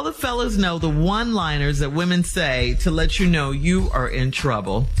 Let all the fellas know the one-liners that women say to let you know you are in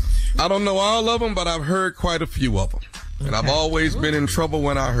trouble. I don't know all of them, but I've heard quite a few of them. And I've always been in trouble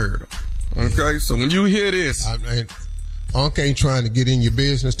when I heard them. Okay, so when you hear this. Unc ain't trying to get in your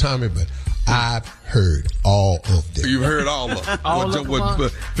business, Tommy, but I've heard all of them. You've heard all of them.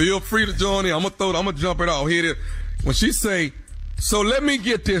 Feel free to join in. I'm gonna jump it off. Here it is. When she say, so let me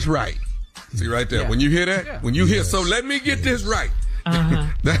get this right. See right there. Yeah. When you hear that, when you hear, so let me get this right.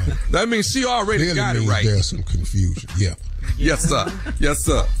 That means she already got it right. There's some confusion. Yeah. Yes, sir. Yes,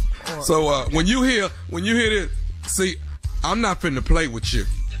 sir. So when you hear this, see, I'm not finna play with you.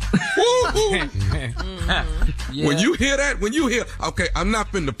 When you hear that, okay, I'm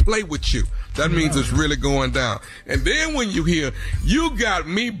not finna play with you. That means it's really going down. And then when you hear, you got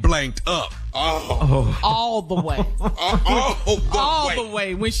me blanked up. All the way. All the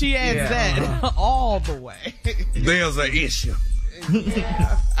way. When she adds that, all the way. There's an issue.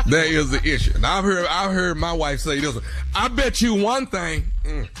 There is an issue. And I've heard my wife say this one. I bet you one thing.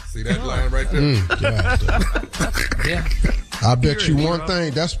 See that line right there? Yeah. I bet you one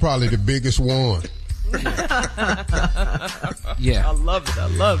thing. That's probably the biggest one. Yeah. I love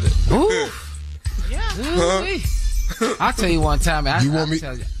it. Ooh. Yeah. I'll tell you one time. You want me?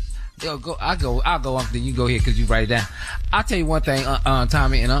 I'll go on, then you go here because you write it down. I'll tell you one thing,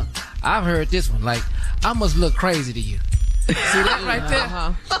 Tommy, and I've heard this one. Like, I must look crazy to you. See that right there?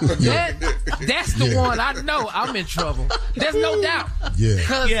 That's the one I know I'm in trouble. There's no doubt. Yeah.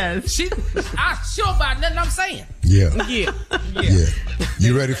 Because she don't buy nothing I'm saying. Yeah. Yeah.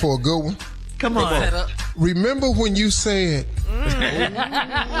 You ready for a good one? Come on. Remember when you said,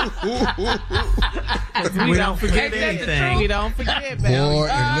 we don't forget anything. We don't forget, baby. Boy,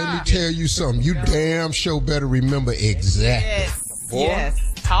 and let me tell you something. You damn sure better remember exactly. Yes.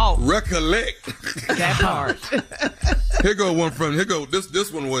 Talk. Recollect. That part. Here go one from.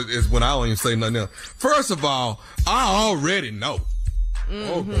 This one is when I don't even say nothing else. First of all, I already know.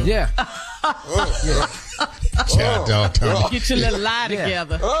 Mm-hmm. Yeah. Get your little lie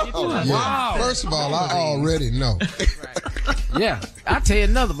together. Wow. First of all, I already know. Yeah. I'll tell you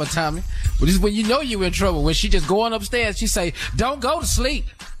another one, Tommy. But this is when you know you're in trouble. When she just going upstairs, she say, don't go to sleep.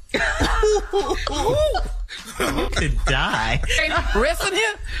 You could die. Ain't resting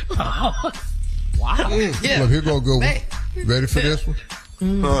here? Wow. Yeah. Look, here go one. Ready for this one?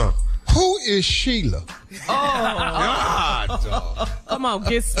 Who is Sheila? God. Come on,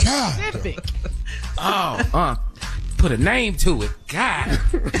 get specific. Put a name to it. God.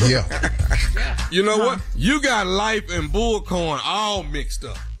 Yeah. You know what? You got life and bullcorn all mixed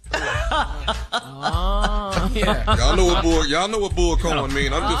up. Yeah. Y'all know what bullcorn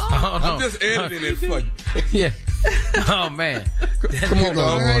mean. I'm just editing it for you. Yeah. Oh man. Come on,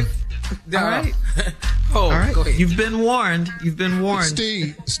 Lord. All right. All right. Go ahead. You've been warned.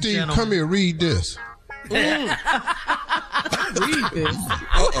 Steve, gentlemen. Come here, read this. Read this.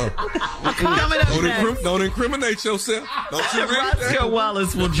 Coming up next. Don't incriminate yourself. Don't you read Roscoe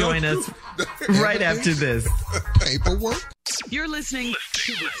Wallace will join us right after this. Paperwork. You're listening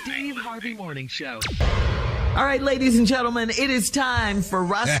to the Steve Harvey Morning Show. All right, ladies and gentlemen, it is time for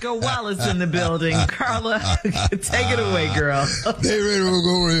Roscoe Wallace in the building. Carla, take it away, girl. They ready to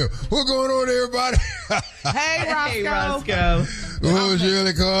go over here. What's going on, everybody? Hey, Roscoe. Hey, Roscoe. Oh,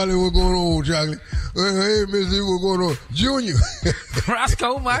 Shirley, Carly, what's going on, Chocolate? Hey, Missy, what's going on? Junior.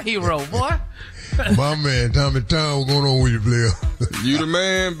 Roscoe, my hero, boy. My man, Tommy Town, what's going on with you, player? You the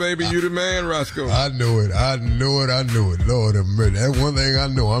man, baby. You the man, Roscoe. I know it. Lord have mercy. That's one thing I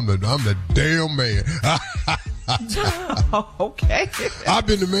know. I'm the damn man. Okay. I've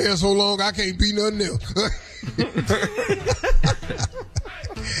been the man so long I can't be nothing else.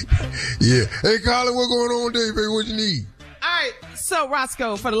 Yeah. Hey, Carly, what's going on today, baby? What you need? All right. So,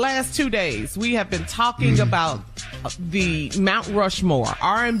 Roscoe, for the last 2 days, we have been talking about the Mount Rushmore,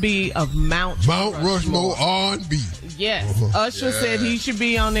 R&B of Mount Rushmore R&B. Yes. Usher said he should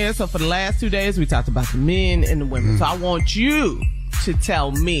be on there. So for the last 2 days, we talked about the men and the women. So I want you to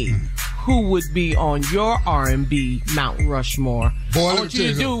tell me who would be on your R&B Mount Rushmore. Boy, I want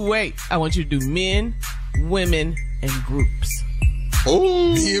you to do men, women, and groups.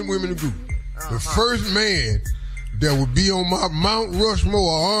 Oh, men, women, and groups. The first man that would be on my Mount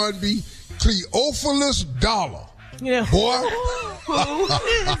Rushmore R&B, Cleophilus Dollar. Yeah. Boy. Who is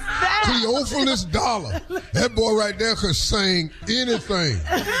that? Cleophilus Dollar. That boy right there could sing anything.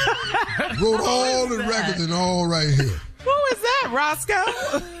 Wrote all the records and all right here. Who is that, Roscoe?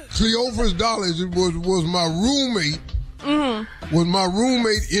 Cleophilus Dollar was my roommate. Mm-hmm. Was my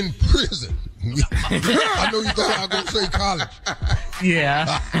roommate in prison. I know you thought I was going to say college.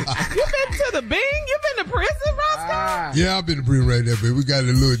 Yeah. You been to the Bing? You been to prison, Roscoe? Yeah, I've been to prison right there, baby. We got a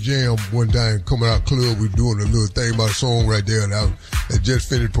little jam one time coming out club. We doing a little thing about a song right there, and I just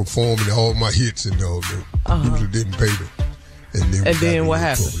finished performing all my hits and all. People didn't pay me. And then what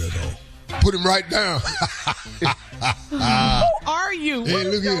happened? Put him right down. Who are you? Hey, what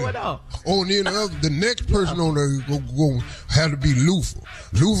is going on? Oh, and then the next person on there had to be Luther.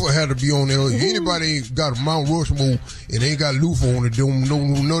 Luther had to be on there. Anybody ain't got a Mount Rushmore and ain't got Luther on it, don't know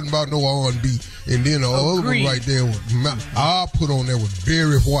nothing about no R&B. And then the other one right there, I put on there with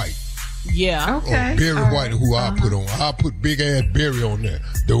Barry White. Yeah. Okay. Barry White, who I put on. I put big ass Barry on there.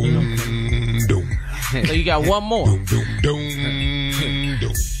 Doom, doom. So you got one more. Doom, doom, doom,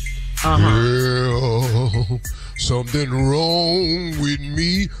 doom. Girl, something wrong with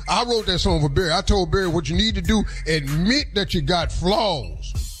me. I wrote that song for Barry. I told Barry what you need to do, admit that you got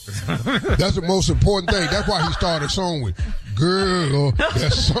flaws. That's the most important thing. That's why he started the song with, girl,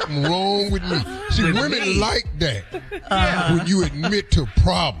 there's something wrong with me. See, women like that when you admit to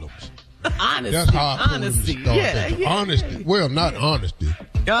problems. Honesty. That's how I honesty. Yeah. Honesty. Well, not honesty.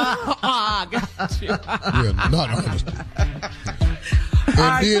 I got you. Yeah, not honesty.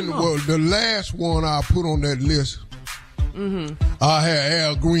 And then, the last one I put on that list, I had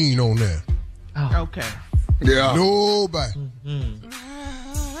Al Green on there. Oh. Okay. Yeah. Nobody.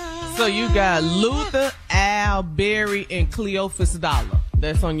 So you got Luther, Al, Barry, and Cleophas Dollar.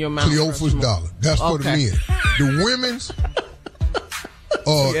 That's on your Mount Cleophas Dollar. That's for the men. The women's,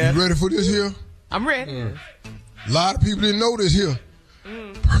 you ready for this here? I'm ready. A lot of people didn't know this here.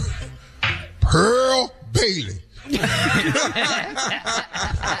 Pearl Bailey.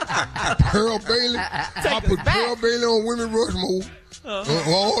 Pearl Bailey. I put Pearl Bailey on Women Rushmore.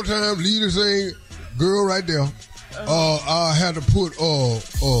 All time leader saying girl right there. I had to put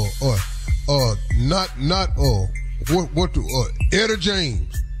Etta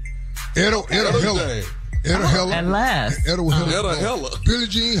James. Etta Hella. Etta Hella. And last. Etta Hella. Billie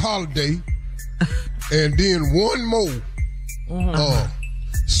Jean Holiday. And then one more.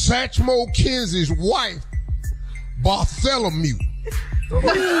 Satchmo Kenzie's wife, Bartholomew.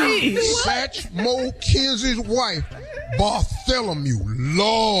 Satchmo Kenzie's wife, Bartholomew.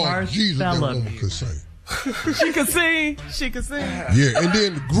 Lord Jesus, that woman could sing. She could sing. She could sing. Yeah, and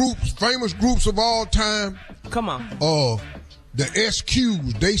then the groups, famous groups of all time. Come on. The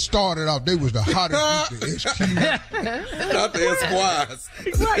SQs, they started out, they was the hottest group, the SQs. Not the Esquires.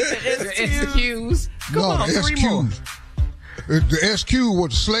 Right, the SQs. Come on, the three SQs. more. The SQ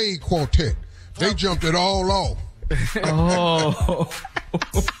was the Slade Quartet. They jumped it all off.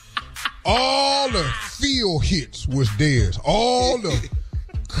 All the field hits was theirs. All the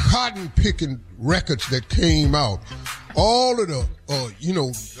cotton picking records that came out. All of the, the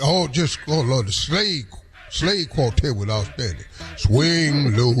Slade Quartet was outstanding.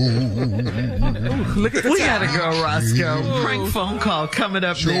 Swing low. Look at we gotta go, Roscoe. Prank phone call coming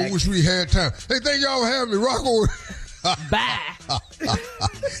up next. Wish we had time. Hey, thank y'all for having me. Rocco. Bye.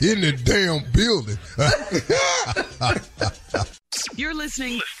 In the damn building. You're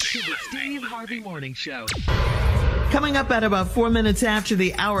listening to the Steve Harvey Morning Show. Coming up at about 4 minutes after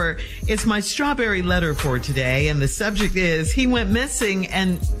the hour, it's my strawberry letter for today, and the subject is he went missing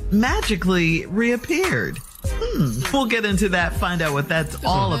and magically reappeared. We'll get into that, find out what that's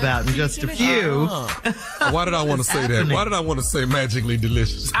all about in just a few. Why did I want to say that? Why did I want to say magically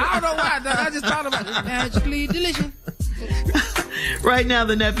delicious? I don't know why. I just thought about it. Magically delicious. Right now,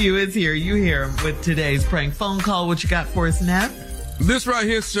 the nephew is here. You hear him with today's prank phone call. What you got for us, Neff? This right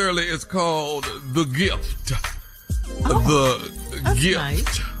here, Shirley, is called The Gift. That's Gift.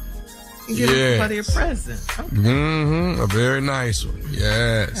 Nice. You give everybody a present. Okay. A very nice one.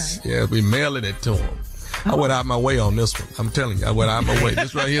 Yes. Okay. Yes, we mailing it to them. I went out my way on this one. I'm telling you, I went out my way.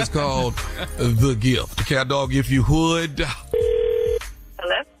 This right here is called The Gift. The cat dog, if you would.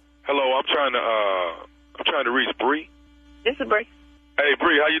 Hello? Hello, I'm trying to reach Bree. This is Bree. Hey,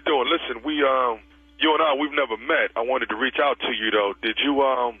 Bree, how you doing? Listen, you and I, we've never met. I wanted to reach out to you though. Did you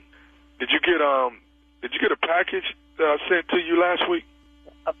get a package that I sent to you last week?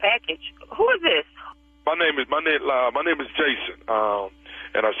 A package? Who is this? My name is Jason.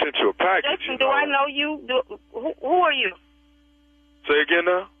 And I sent you a package. Jason, do I know you? Who are you? Say again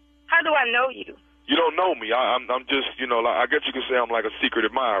now? How do I know you? You don't know me. I'm just, I guess you could say I'm like a secret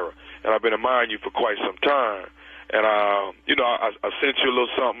admirer, and I've been admiring you for quite some time. And I sent you a little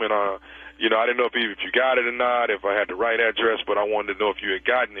something, and I didn't know if you got it or not, if I had the right address, but I wanted to know if you had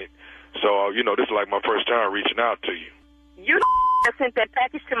gotten it. So, this is like my first time reaching out to you. You sent that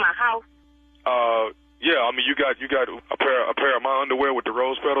package to my house? Yeah, I mean, you got a pair of my underwear with the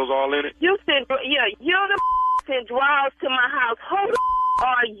rose petals all in it. You sent drawers to my house. Who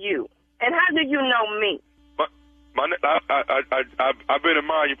are you? And how do you know me? I've been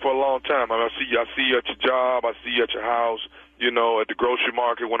admiring you for a long time. I see you at your job. I see you at your house. At the grocery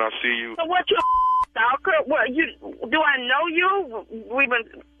market when I see you. So what you stalker? What do I know you? Where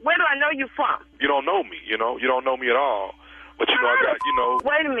do I know you from? You don't know me. You don't know me at all. But I got.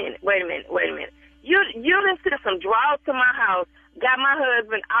 Wait a minute. You done sent some drawers to my house, got my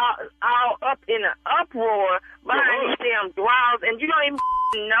husband all up in an uproar behind these damn drawers, and you don't even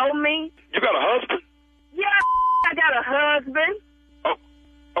know me. You got a husband? Yeah, I got a husband. Oh,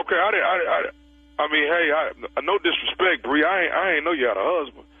 okay. I mean, hey, no disrespect, Bree. I ain't know you had a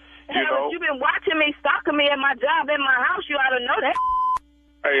husband. Hell, if you been watching me, stalking me at my job, at my house, you ought to know that.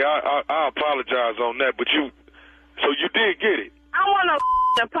 Hey, I apologize on that, but so you did get it. I want no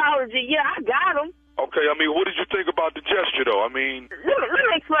apology. Yeah, I got him. Okay, I mean, what did you think about the gesture, though? I mean... Let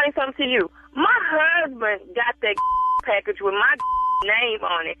me explain something to you. My husband got that package with my name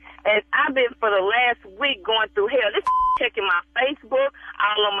on it, and I've been for the last week going through hell. This checking my Facebook,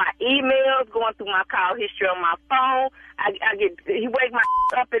 all of my emails, going through my call history on my phone. He wake my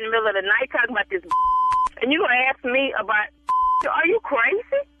up in the middle of the night talking about this, and you gonna ask me about... Are you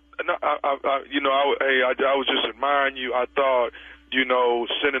crazy? No, I was just admiring you. I thought,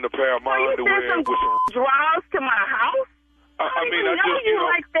 sending a pair of my underwear with some drawers to my house. I don't even know you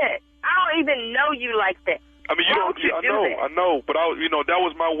like that. I don't even know you like that. I mean, I know, but that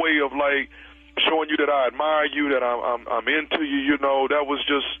was my way of like showing you that I admire you, that I'm into you. That was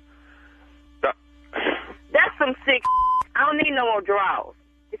just that. That's some sick. I don't need no more drawers.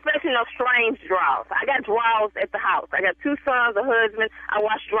 Especially no strange drawers. I got drawers at the house. I got 2 sons, a husband. I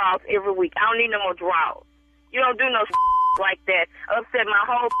wash drawers every week. I don't need no more drawers. You don't do no like that. Upset my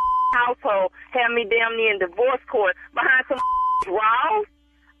whole household. Have me damn near in divorce court behind some drawers.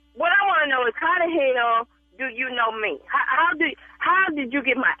 What I want to know is how the hell do you know me? How did you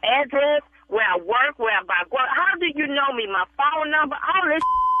get my address, where I work, where I buy groceries? How do you know me? My phone number, all this.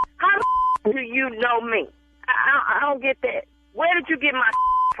 How do you know me? I don't get that. Where did you get my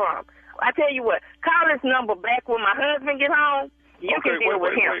from? I tell you what, call this number back when my husband get home. You can deal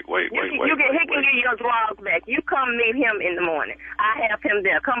with him. He can get your drawers back. You come meet him in the morning. I have him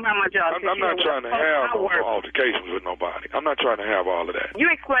there. Come by my job. I'm not trying to have no altercations with nobody. I'm not trying to have all of that.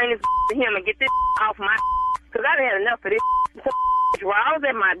 You explain this to him and get this off my because I done had enough of this drawers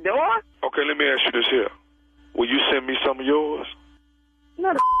at my door. Okay, let me ask you this here. Will you send me some of yours?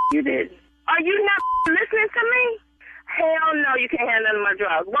 No, you didn't. Are you not listening to me? Hell no, you can't have none of my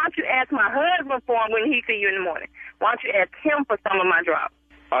drawers. Why don't you ask my husband for them when he see you in the morning? Why don't you ask him for some of my drawers?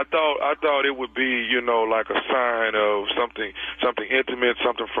 I thought it would be, like a sign of something intimate,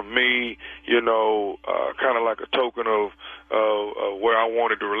 something from me, kind of like a token of where I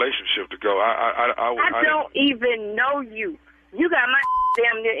wanted the relationship to go. I don't even know you. You got my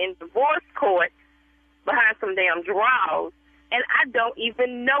damn near in divorce court behind some damn drawers, and I don't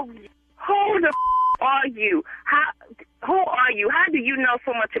even know you. Who the are you? Who are you? How do you know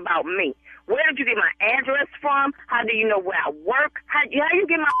so much about me? Where did you get my address from? How do you know where I work? How you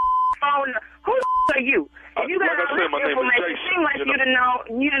get my phone. Who the are you? You got all this information. It seems like you done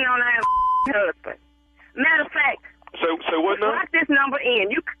known I have a husband. Matter of fact, say what now? Lock this number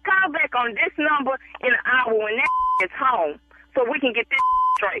in. You can call back on this number in an hour when that is home, so we can get this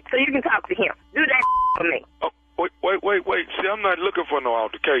straight. So you can talk to him. Do that for me. Oh, wait. See, I'm not looking for no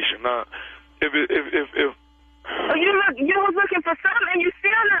altercation. Now, if Oh, you was looking for something and you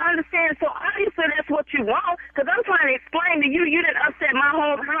still not understand, so obviously that's what you want, because I'm trying to explain to you, you done upset my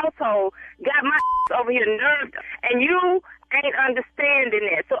whole household, got my over here nerved, and you ain't understanding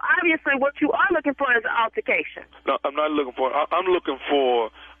that. So obviously what you are looking for is an altercation. No, I'm not looking for I'm looking for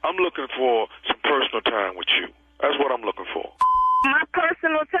some personal time with you. That's what I'm looking for. My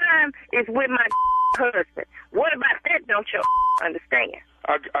personal time is with my husband. What about that don't you understand?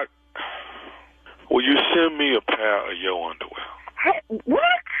 Will you send me a pair of your underwear? Hey,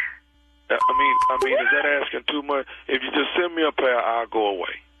 what? I mean, is that asking too much? If you just send me a pair, I'll go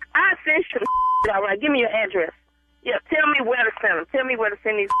away. I'll send you the all right. Give me your address. Yeah, tell me where to send them. Tell me where to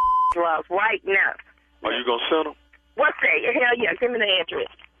send these drawers right now. Are you going to send them? What's that? Hell yeah, give me the address.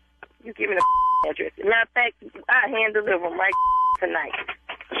 You give me the address. Matter of fact, I'll hand deliver them right tonight.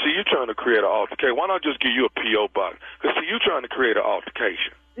 See, you trying to create an altercation. Why not just give you a P.O. box? Because, see, you trying to create an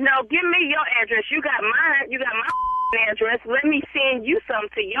altercation. No, give me your address. You got mine. You got my address. Let me send you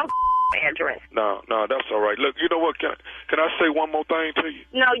something to your address. No, that's all right. Look, you know what? Can I say one more thing to you?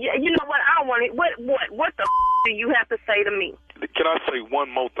 No, you know what? I don't want it. What the do you have to say to me? Can I say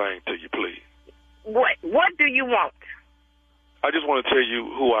one more thing to you, please? What do you want? I just want to tell you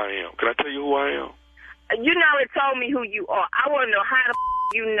who I am. Can I tell you who I am? You already told me who you are. I want to know how the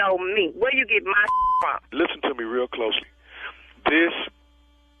you know me. Where you get my from? Listen to me real closely. This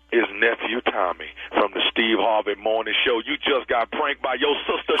is nephew Tommy from the Steve Harvey Morning Show. You just got pranked by your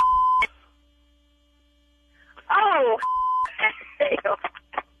sister. Oh, hell.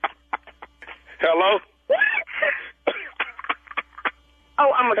 Hello? What?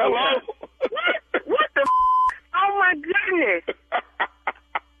 Oh, I'm gonna Hello? What the Oh my goodness.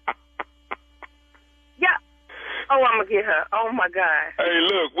 Yeah. Oh, I'm gonna get her. Oh my God. Hey,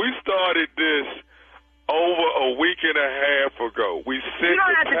 look, we started this over a week and a half ago. We sent You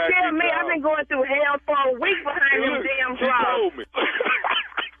don't have the to tell package me. out. I've been going through hell for a week behind them damn She drawers. told me.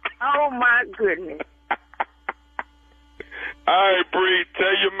 Oh my goodness. All right, Bree,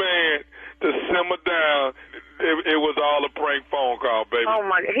 tell your man to simmer down. It was all a prank phone call, baby. Oh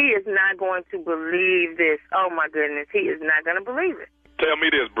my, he is not going to believe this. Oh my goodness, he is not going to believe it. Tell me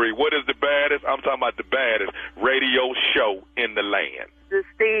this, Bree. What is the baddest? I'm talking about the baddest radio show in the land. The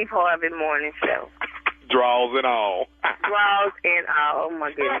Steve Harvey Morning Show. Draws and all. Draws and all. Oh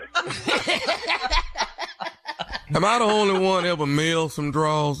my goodness. Am I the only one ever mailed some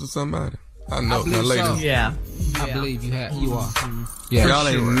draws to somebody? I know, now, ladies. So. Yeah. I believe you are. Yeah, y'all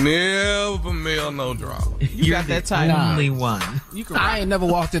ain't never mailed no draws. You got that title. Only one. I ain't never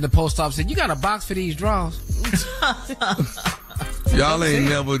walked in the post office and said, you got a box for these drawers? Y'all ain't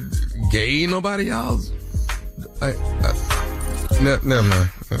never gave nobody y'all's. Never mind.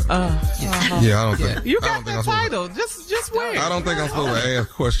 Yeah, I don't think. You got that title. Just wait. I don't think I'm supposed to ask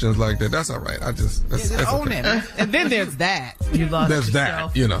questions like that. That's all right. That's own okay. it. And then there's that. You lost There's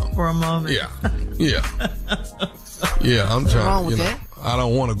yourself that, you know. for a moment. Yeah. I'm trying. wrong with you know, that? I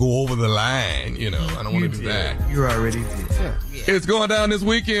don't want to go over the line. You know, I don't want to do that. You already did. It's going down this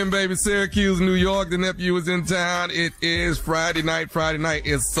weekend, baby. Syracuse, New York. The nephew is in town. It is Friday night. Friday night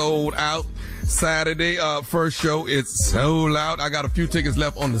is sold out. Saturday, first show, it's sold out. I got a few tickets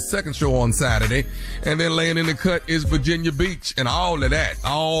left on the second show on Saturday. And then laying in the cut is Virginia Beach. And all of that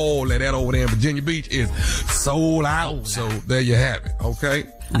over there in Virginia Beach is sold out. So there you have it, okay?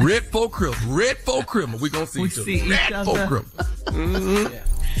 Red folk Christmas. We're going to see each other. Red folk Christmas.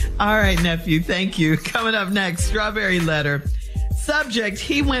 All right, nephew. Thank you. Coming up next, Strawberry Letter. Subject,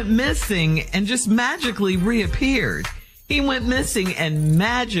 he went missing and just magically reappeared. He went missing and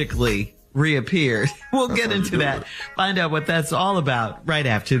magically reappeared. We'll get into that. Find out what that's all about right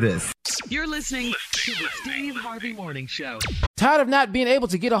after this. You're listening to the Steve Harvey Morning Show. Tired of not being able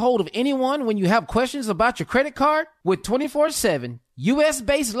to get a hold of anyone when you have questions about your credit card? With 24/7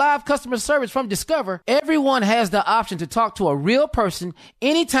 U.S.-based live customer service from Discover, everyone has the option to talk to a real person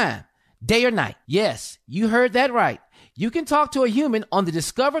anytime, day or night. Yes, you heard that right. You can talk to a human on the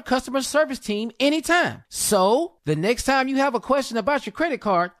Discover customer service team anytime. So, the next time you have a question about your credit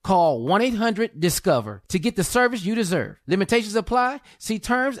card, call 1-800-DISCOVER to get the service you deserve. Limitations apply. See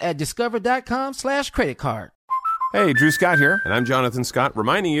terms at discover.com/creditcard. Hey, Drew Scott here, and I'm Jonathan Scott,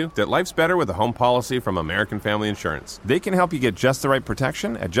 reminding you that life's better with a home policy from American Family Insurance. They can help you get just the right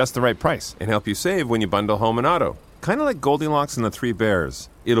protection at just the right price and help you save when you bundle home and auto. Kind of like Goldilocks and the Three Bears.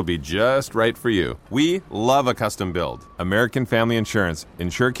 It'll be just right for you. We love a custom build. American Family Insurance.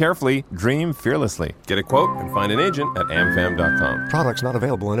 Insure carefully, dream fearlessly. Get a quote and find an agent at amfam.com. Products not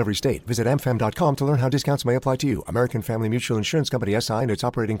available in every state. Visit amfam.com to learn how discounts may apply to you. American Family Mutual Insurance Company, SI, and its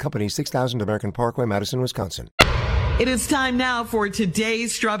operating company, 6000 American Parkway, Madison, Wisconsin. It is time now for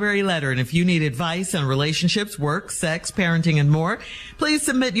today's Strawberry Letter. And if you need advice on relationships, work, sex, parenting, and more, please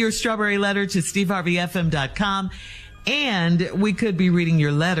submit your Strawberry Letter to steveharveyfm.com. And we could be reading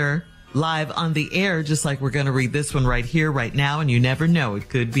your letter live on the air, just like we're going to read this one right here, right now. And you never know, it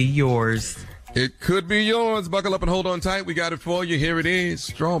could be yours. It could be yours. Buckle up and hold on tight. We got it for you. Here it is.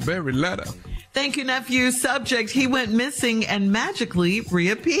 Strawberry Letter. Thank you, nephew. Subject: he went missing and magically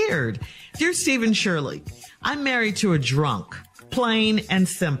reappeared. Dear Steve and Shirley, I'm married to a drunk. Plain and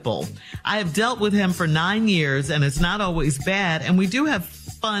simple. I have dealt with him for 9 years, and it's not always bad, and we do have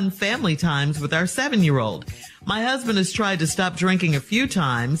fun family times with our 7-year-old. My husband has tried to stop drinking a few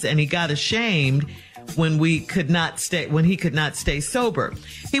times, and he got ashamed when he could not stay sober.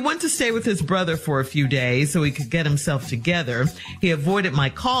 He went to stay with his brother for a few days so he could get himself together. He avoided my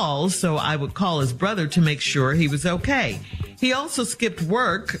calls, so I would call his brother to make sure he was okay. He also skipped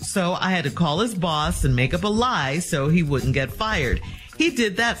work, so I had to call his boss and make up a lie so he wouldn't get fired. He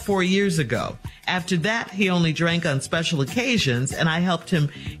did that 4 years ago. After that, he only drank on special occasions, and I helped him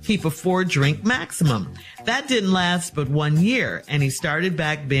keep a 4-drink maximum. That didn't last but 1 year, and he started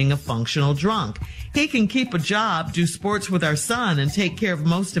back being a functional drunk. He can keep a job, do sports with our son, and take care of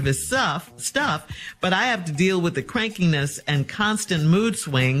most of his stuff, but I have to deal with the crankiness and constant mood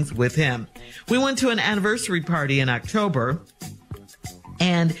swings with him. We went to an anniversary party in October,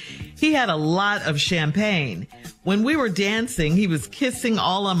 and he had a lot of champagne. When we were dancing, he was kissing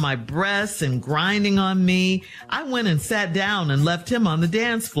all on my breasts and grinding on me. I went and sat down and left him on the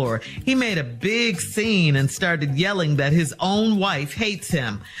dance floor. He made a big scene and started yelling that his own wife hates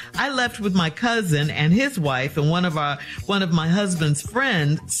him. I left with my cousin and his wife, and one of my husband's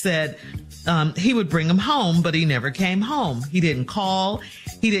friends said he would bring him home, but he never came home. He didn't call.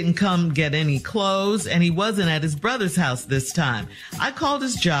 He didn't come get any clothes, and he wasn't at his brother's house this time. I called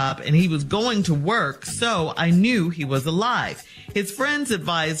his job, and he was going to work, so I knew he was alive. His friends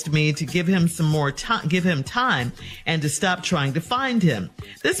advised me to give him time and to stop trying to find him.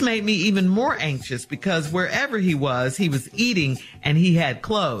 This made me even more anxious because wherever he was eating and he had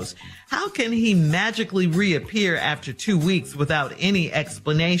clothes. How can he magically reappear after 2 weeks without any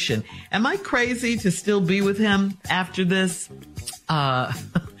explanation? Am I crazy to still be with him after this?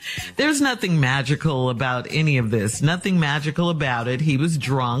 There's nothing magical about any of this. Nothing magical about it. He was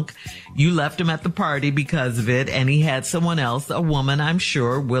drunk. You left him at the party because of it, and he had someone else, a woman, I'm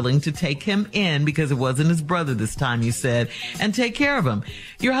sure, willing to take him in because it wasn't his brother this time, you said, and take care of him.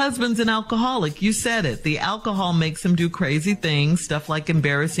 Your husband's an alcoholic. You said it. The alcohol makes him do crazy things, stuff like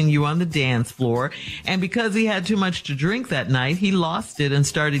embarrassing you on the dance floor. And because he had too much to drink that night, he lost it and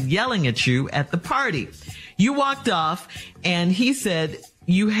started yelling at you at the party. You walked off, and he said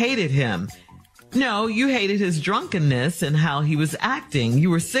you hated him. No, you hated his drunkenness and how he was acting. You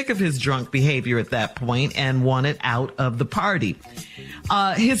were sick of his drunk behavior at that point and wanted out of the party.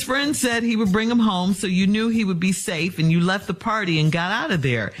 His friend said he would bring him home, so you knew he would be safe, and you left the party and got out of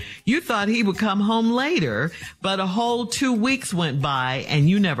there. You thought he would come home later, but a whole 2 weeks went by, and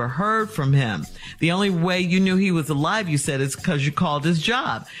you never heard from him. The only way you knew he was alive, you said, is because you called his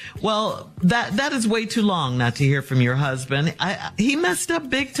job. Well, that is way too long not to hear from your husband. He messed up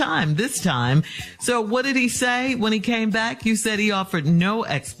big time this time. So what did he say when he came back? You said he offered no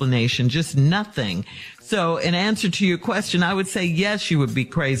explanation, just nothing. So in answer to your question, I would say yes, you would be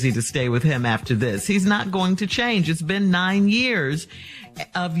crazy to stay with him after this. He's not going to change. It's been 9 years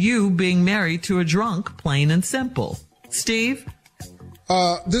of you being married to a drunk, plain and simple. Steve?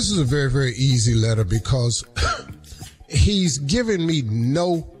 This is a very, very easy letter because he's given me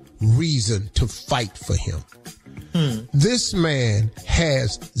no reason to fight for him. This man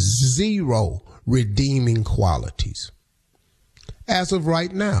has zero redeeming qualities as of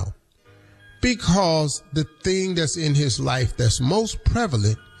right now, because the thing that's in his life that's most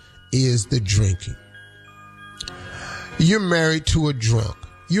prevalent is the drinking. You're married to a drunk.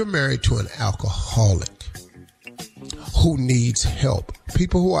 You're married to an alcoholic who needs help.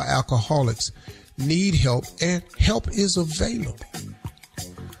 People who are alcoholics need help, and help is available.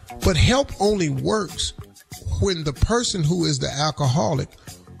 But help only works when the person who is the alcoholic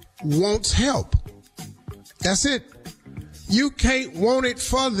wants help. That's it. You can't want it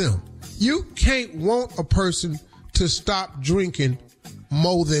for them. You can't want a person to stop drinking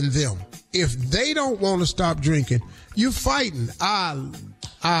more than them. If they don't want to stop drinking, you're fighting.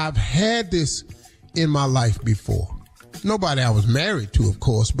 I've had this in my life before. Nobody I was married to, of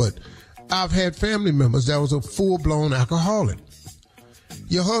course, but I've had family members that was a full-blown alcoholic.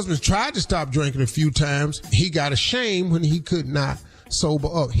 Your husband tried to stop drinking a few times. He got ashamed when he could not sober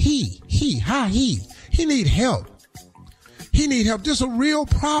up. He need help. He need help. This is a real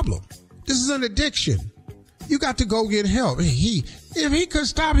problem. This is an addiction. You got to go get help. If he could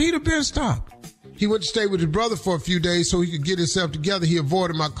stop, he'd have been stopped. He went to stay with his brother for a few days so he could get himself together. He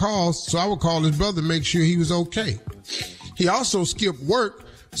avoided my calls, so I would call his brother to make sure he was okay. He also skipped work,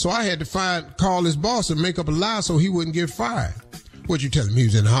 so I had to call his boss and make up a lie so he wouldn't get fired. What'd you tell him? He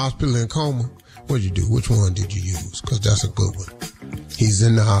was in the hospital in coma? What'd you do? Which one did you use? Because that's a good one. He's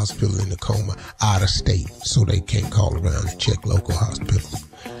in the hospital in the coma, out of state, so they can't call around and check local hospitals.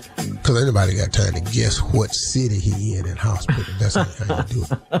 Because anybody got time to guess what city he in hospital. That's not how you do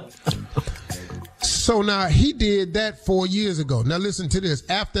it. So now he did that 4 years ago. Now listen to this.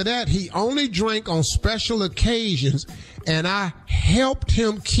 After that, he only drank on special occasions, and I helped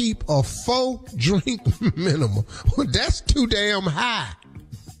him keep a 4-drink minimum. Well, that's too damn high.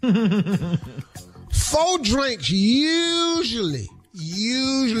 4 drinks usually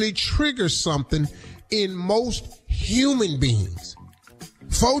trigger something in most human beings.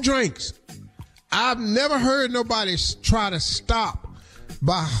 4 drinks. I've never heard nobody try to stop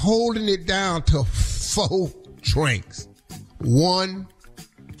by holding it down to 4 drinks. 1,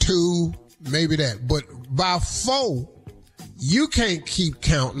 2, maybe that. But by 4, you can't keep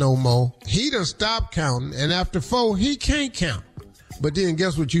count no more. He done stopped counting, and after 4, he can't count. But then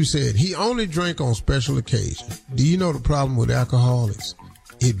guess what you said? He only drank on special occasions. Do you know the problem with alcoholics?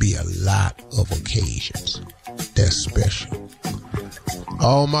 It'd be a lot of occasions that's special.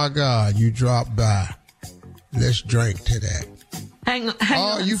 Oh my God, you dropped by. Let's drink to that. Hang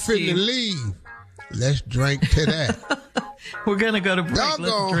on, you finna leave. Let's drink to that. We're going to go to break.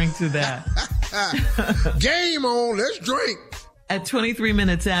 Let's drink to that. Game on. Let's drink. At 23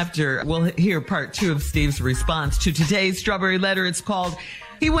 minutes after, we'll hear part 2 of Steve's response to today's Strawberry Letter. It's called,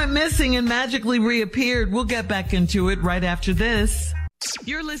 He Went Missing and Magically Reappeared. We'll get back into it right after this.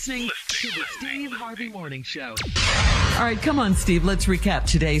 You're listening to the Steve Harvey Morning Show. All right, come on, Steve. Let's recap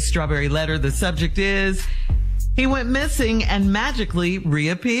today's Strawberry Letter. The subject is, he went missing and magically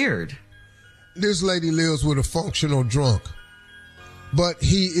reappeared. This lady lives with a functional drunk, but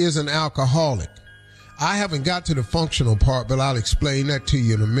he is an alcoholic. I haven't got to the functional part, but I'll explain that to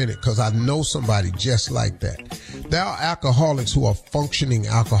you in a minute because I know somebody just like that. There are alcoholics who are functioning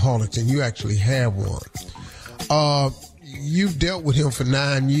alcoholics, and you actually have one. You've dealt with him for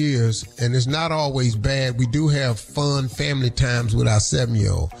 9 years, and it's not always bad. We do have fun family times with our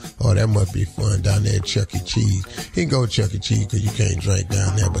 7-year-old. Oh, that must be fun down there at Chuck E. Cheese. He can go to Chuck E. Cheese because you can't drink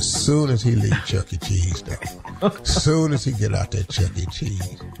down there, but as soon as he leaves Chuck E. Cheese, though, as soon as he get out there Chuck E.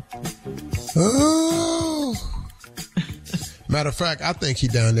 Cheese, oh. Matter of fact, I think he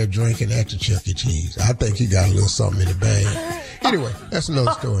down there drinking at the Chuck E. Cheese. I think he got a little something in the bag. Anyway, that's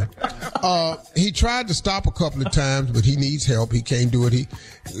another story. He tried to stop a couple of times, but he needs help. He can't do it.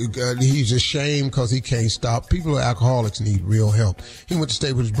 He's ashamed because he can't stop. People who are alcoholics need real help. He went to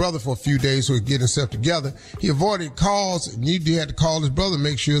stay with his brother for a few days so he could get himself together. He avoided calls, and you had to call his brother,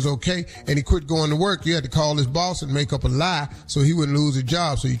 make sure it's okay, and he quit going to work. You had to call his boss and make up a lie so he wouldn't lose his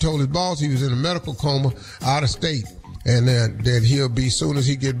job. So he told his boss he was in a medical coma out of state. And that he'll be, soon as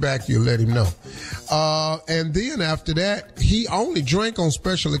he get back, you'll let him know. And then after that, he only drank on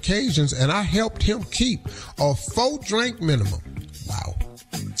special occasions, and I helped him keep a 4-drink minimum. Wow.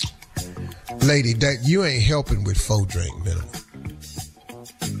 Lady, that you ain't helping with 4-drink minimum.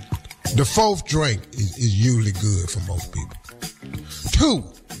 The 4th drink is usually good for most people.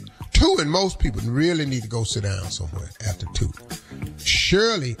 2, and most people really need to go sit down somewhere after 2.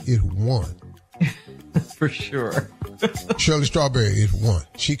 Shirley is 1. For sure. Shirley Strawberry is 1.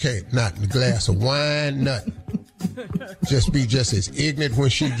 She can't, not in a glass of wine, nothing. Just be just as ignorant when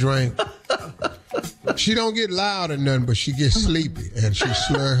she drink. She don't get loud or nothing, but she gets sleepy and she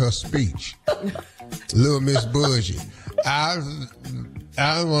slur her speech. Little Miss Budgie. I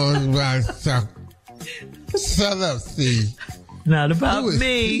want to shut up, Steve. Not about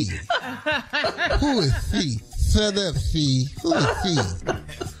me. Who is he? Shut up, Steve. Who is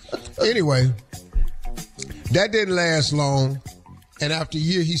he? Anyway, that didn't last long, and after a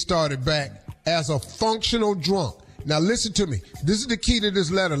year, he started back as a functional drunk. Now, listen to me. This is the key to this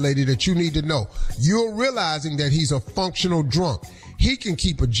letter, lady, that you need to know. You're realizing that he's a functional drunk. He can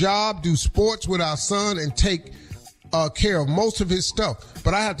keep a job, do sports with our son, and take care of most of his stuff.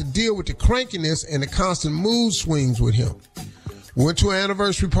 But I have to deal with the crankiness and the constant mood swings with him. Went to an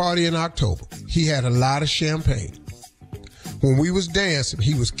anniversary party in October. He had a lot of champagne. When we was dancing,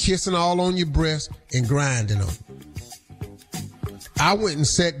 he was kissing all on your breast and grinding on you. I went and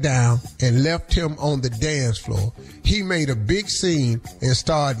sat down and left him on the dance floor. He made a big scene and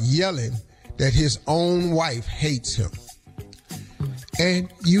started yelling that his own wife hates him.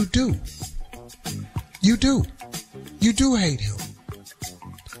 And you do. You do. You do hate him.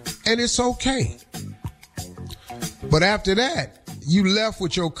 And it's okay. But after that, you left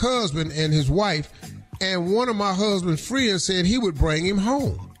with your husband and his wife, and one of my husband's friends said he would bring him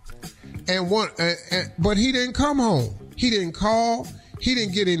home. But he didn't come home. He didn't call. He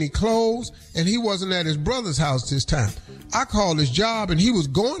didn't get any clothes, and he wasn't at his brother's house this time. I called his job, and he was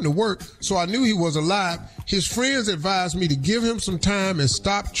going to work, so I knew he was alive. His friends advised me to give him some time and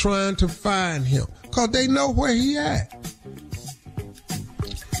stop trying to find him, because they know where he at.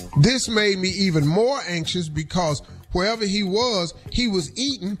 This made me even more anxious because wherever he was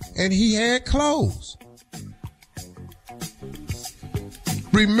eating, and he had clothes.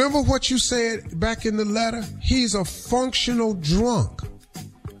 Remember what you said back in the letter? He's a functional drunk.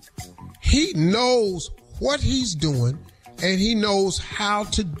 He knows what he's doing, and he knows how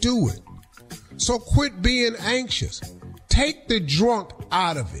to do it. So quit being anxious. Take the drunk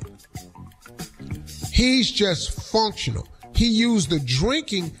out of it. He's just functional. He used the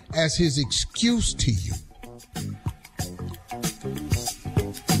drinking as his excuse to you.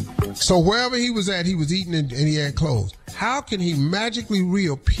 So wherever he was at, he was eating and he had clothes. How can he magically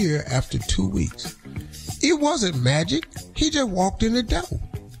reappear after 2 weeks? It wasn't magic. He just walked in the door.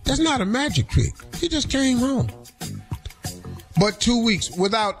 That's not a magic trick. He just came home. But 2 weeks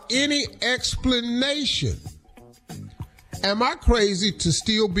without any explanation. Am I crazy to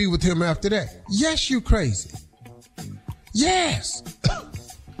still be with him after that? Yes, you crazy. Yes.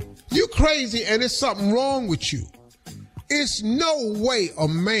 You crazy, and there's something wrong with you. It's no way a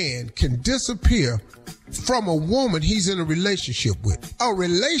man can disappear from a woman he's in a relationship with. A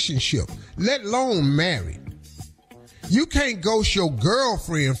relationship, let alone married. You can't ghost your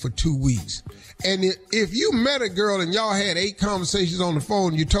girlfriend for 2 weeks. And if you met a girl and y'all had 8 conversations on the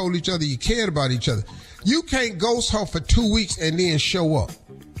phone and you told each other you cared about each other, you can't ghost her for 2 weeks and then show up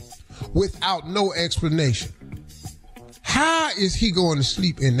without no explanation. How is he going to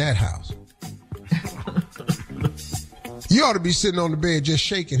sleep in that house? You ought to be sitting on the bed just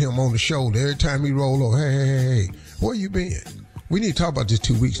shaking him on the shoulder every time he roll over. Hey, where you been? We need to talk about this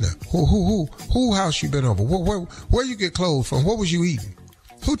 2 weeks now. Who house you been over? Where you get clothes from? What was you eating?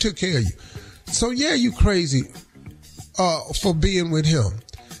 Who took care of you? So yeah, you crazy for being with him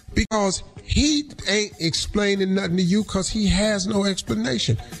because he ain't explaining nothing to you because he has no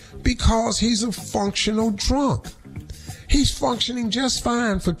explanation because he's a functional drunk. He's functioning just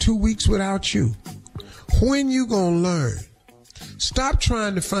fine for 2 weeks without you. When you gonna learn? Stop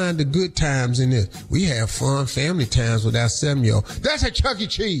trying to find the good times in this. We have fun family times with our 7-year-old. That's a Chuck E.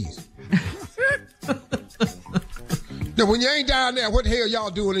 Cheese. Now, when you ain't down there, what the hell y'all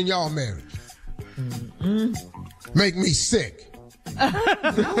doing in y'all marriage? Make me sick. All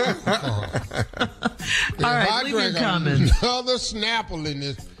right, leave your comments. Another Snapple in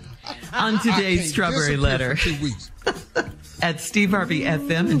this. On today's Strawberry Letter. 2 weeks. At Steve Harvey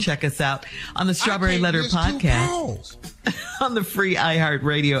FM, and check us out on the Strawberry Letter podcast on the free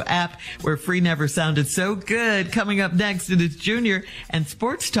iHeartRadio app, where free never sounded so good. Coming up next, it is Junior and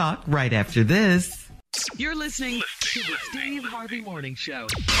Sports Talk right after this. You're listening to the Steve Harvey Morning Show.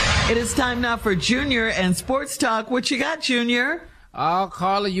 It is time now for Junior and Sports Talk. What you got, Junior? Oh,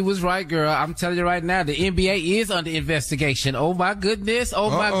 Carla, you was right, girl. I'm telling you right now, the NBA is under investigation. Oh, my goodness. Oh,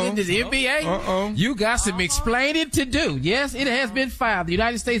 my goodness. NBA, you got some explaining to do. Yes, it has been filed. The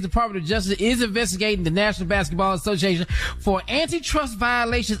United States Department of Justice is investigating the National Basketball Association for antitrust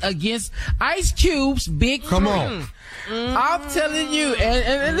violations against Ice Cube's Big Three. Come on. I'm telling you,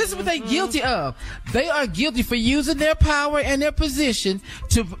 and this is what they're guilty of. They are guilty for using their power and their position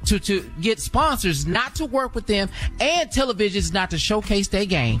to get sponsors not to work with them and televisions not to showcase their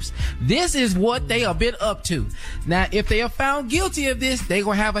games. This is what they have been up to. Now, if they are found guilty of this, they're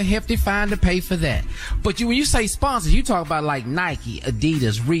going to have a hefty fine to pay for that. But when you say sponsors, you talk about like Nike,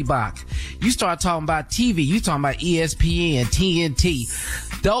 Adidas, Reebok. You start talking about TV, you talking about ESPN,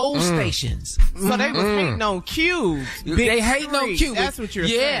 TNT, those stations. So they was hating on Cube. They hating on Cube. That's what you're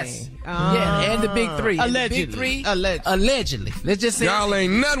saying. Yeah, and the Big Three. Allegedly. The Big Three, allegedly. Let's just say y'all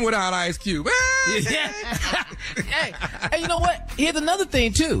ain't nothing without Ice Cube. Hey, you know what? Here's another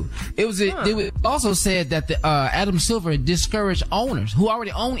thing too. It was also said that the Adam Silver discouraged owners who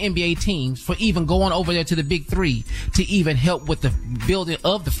already own NBA teams for even going over there to the Big Three to even help with the building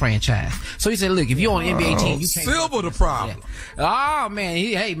of the franchise. So he said, look, if you're on an NBA team, you can't. Silver the problem. Yeah. Oh man,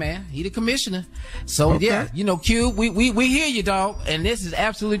 he the commissioner. So yeah, you know, Cube, we hear you, dog, and this is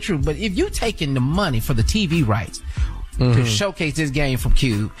absolutely true. But if you taking the money for the TV rights to showcase this game from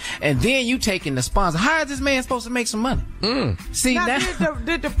Cube, and then you taking the sponsor, how is this man supposed to make some money? See, now,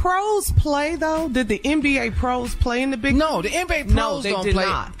 did the pros play though? Did the NBA pros play in the Big? No, the NBA pros don't play.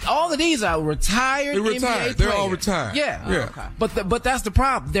 Not. All of these are retired. They're retired. NBA players. They're all retired. Yeah. Okay. But that's the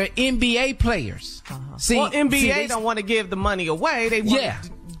problem. They're NBA players. See, well, NBA don't want to give the money away. They want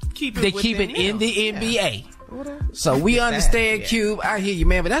to keep it. They keep it in the NBA. So we understand, Cube. I hear you,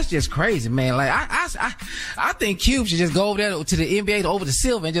 man, but that's just crazy, man. Like I think Cube should just go over there to the NBA, over to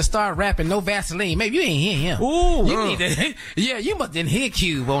Silver, and just start rapping "No Vaseline." Maybe you ain't hear him. Ooh, you need to. Yeah, you must didn't hear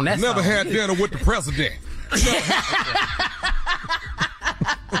Cube on that. Never song. had dinner with the president.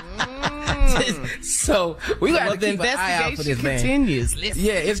 So we got to keep an eye out for this, man. Continues.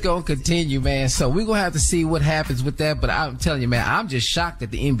 Yeah, it's gonna continue, man. So we're gonna have to see what happens with that. But I'm telling you, man, I'm just shocked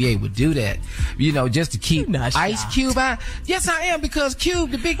that the NBA would do that. You know, just to keep Ice Cube out. Yes, I am, because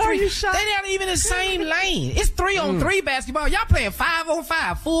Cube, the Big Three, they're not even in the same lane. It's 3-on-3 basketball. Y'all playing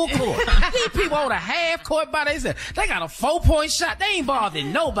 5-on-5 full court. These people on a half court by themselves. They got a 4-point shot. They ain't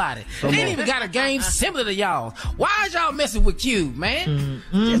bothering nobody. They ain't even got a game similar to y'all. Why is y'all messing with Cube, man?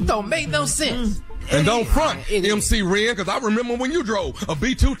 Just don't make no sense. And don't front, MC Ren, because I remember when you drove a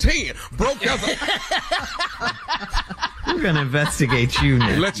B210, broke as a... We're going to investigate you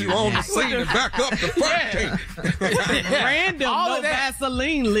now. Let you on the scene and back up the front team. Random all of that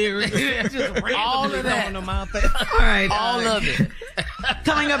Vaseline lyrics. Just all of that. Them out there. All right. All of it.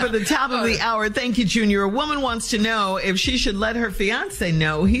 Coming up at the top of the hour, thank you, Junior. A woman wants to know if she should let her fiance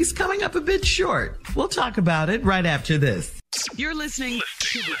know he's coming up a bit short. We'll talk about it right after this. You're listening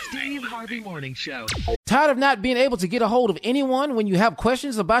to the Steve Harvey Morning Show. Tired of not being able to get a hold of anyone when you have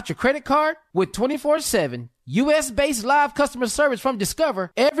questions about your credit card? With 24/7 U.S.-based live customer service from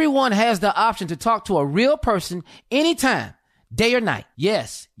Discover, everyone has the option to talk to a real person anytime, day or night.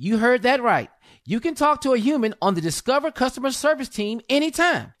 Yes, you heard that right. You can talk to a human on the Discover customer service team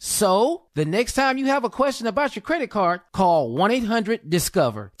anytime. So, the next time you have a question about your credit card, call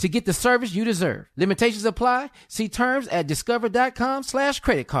 1-800-DISCOVER to get the service you deserve. Limitations apply. See terms at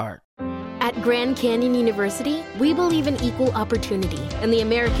discover.com/creditcard. At Grand Canyon University, we believe in equal opportunity, and the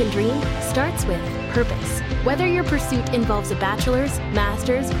American dream starts with purpose. Whether your pursuit involves a bachelor's,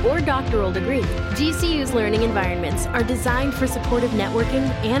 master's, or doctoral degree, GCU's learning environments are designed for supportive networking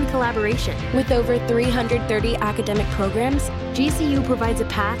and collaboration. With over 330 academic programs, GCU provides a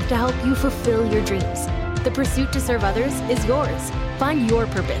path to help you fulfill your dreams. The pursuit to serve others is yours. Find your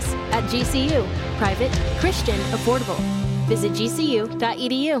purpose at GCU. Private, Christian, affordable. Visit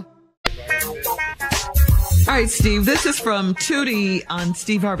gcu.edu. All right, Steve, this is from Tootie on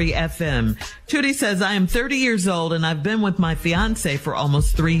Steve Harvey FM. Tootie says, I am 30 years old and I've been with my fiance for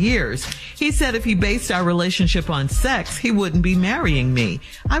almost 3 years. He said if he based our relationship on sex, he wouldn't be marrying me.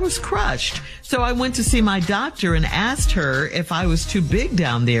 I was crushed. So I went to see my doctor and asked her if I was too big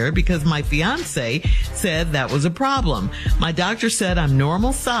down there because my fiance said that was a problem. My doctor said I'm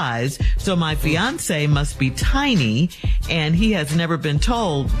normal size, so my fiance must be tiny, and he has never been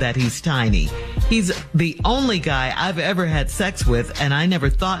told that he's tiny. He's the only guy I've ever had sex with, and I never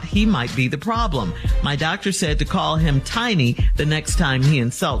thought he might be the problem. My doctor said to call him tiny the next time he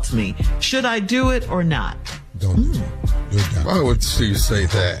insults me. Should I do it or not? Don't do it. Why would she say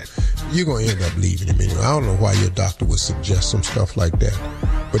that? You're going to end up leaving him anyway. I don't know why your doctor would suggest some stuff like that,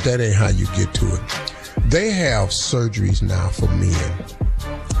 but that ain't how you get to it. They have surgeries now for men.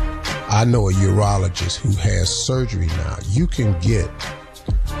 I know a urologist who has surgery now. You can get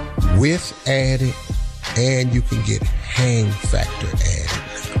width added, and you can get hang factor added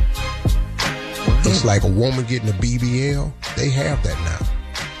now. It's like a woman getting a BBL. They have that now.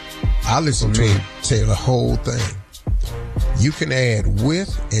 I listened to him tell the whole thing. You can add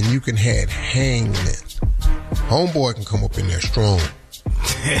width and you can add hang length. Homeboy can come up in there strong.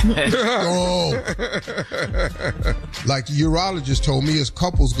 Strong. Like the urologist told me, his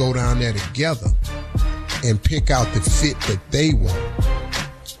couples go down there together and pick out the fit that they want.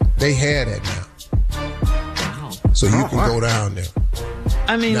 They have that now. Wow. So you can go down there.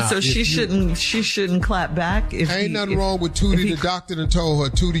 I mean, now, so she shouldn't clap back. Ain't nothing wrong with Tootie. The doctor done told her,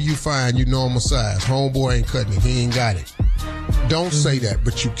 Tootie, you fine, you normal size. Homeboy ain't cutting it. He ain't got it. Don't say that,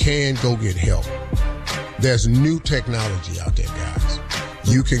 but you can go get help. There's new technology out there, guys.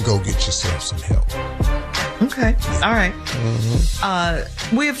 You can go get yourself some help. Okay. All right.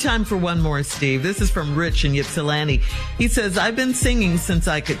 We have time for one more, Steve. This is from Rich in Ypsilanti. He says, I've been singing since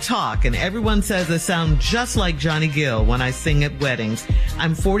I could talk, and everyone says I sound just like Johnny Gill when I sing at weddings.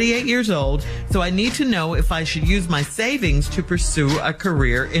 I'm 48 years old, so I need to know if I should use my savings to pursue a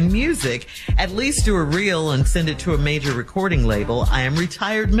career in music, at least do a reel and send it to a major recording label. I am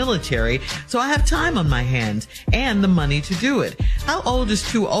retired military, so I have time on my hands and the money to do it. How old is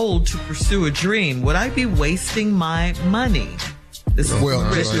too old to pursue a dream? Would I be wasting my money? Well,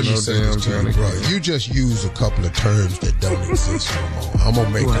 just let me say this to you, bro. You just use a couple of terms that don't exist no more. I'm going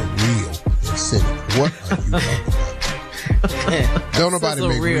to make a reel and send it. What are you talking about? Don't nobody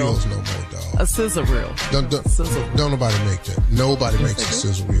make reels no more, dog. A sizzle reel. Don't nobody make that. Nobody makes a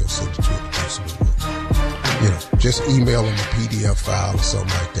sizzle reel, send it to a person. You know, just email them a PDF file or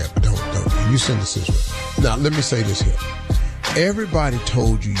something like that. But don't. You send a sizzle reel. Now, let me say this here. Everybody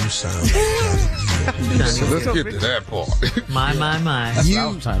told you sound like Johnny Gill. So let's get to that part. My.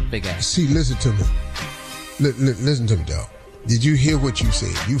 See, listen to me. Listen to me, dog. Did you hear what you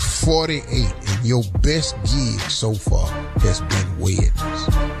said? You 48 and your best gig so far has been weddings.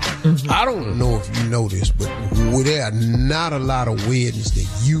 Mm-hmm. I don't know if you know this, but there are not a lot of weddings that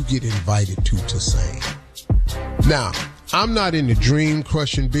you get invited to sing. Now, I'm not in the dream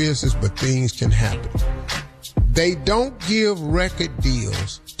crushing business, but things can happen. They don't give record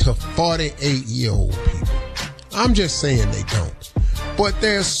deals to 48-year-old people. I'm just saying they don't. But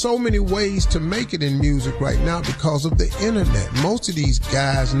there's so many ways to make it in music right now because of the internet. Most of these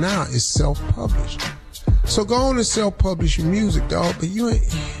guys now is self-published. So go on and self-publish your music, dog. But you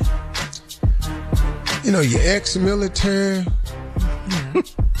ain't, you're ex-military. Yeah.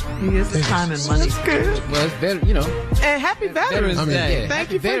 He is the time and money. That's good. Well, it's better, And happy Veterans Day.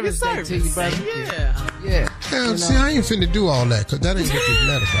 Thank you for your service. To you, brother. Yeah. See, I ain't finna do all that because that ain't what this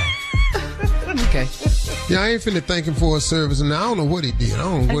letter about. Okay. Yeah, I ain't finna thank him for his service, and I don't know what he did. I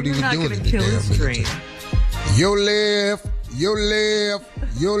don't know what he was doing in the damn military. Your left,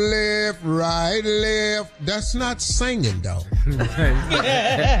 right, left. That's not singing, dog.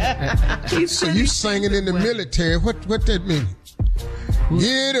 So you singing in the military. What that mean?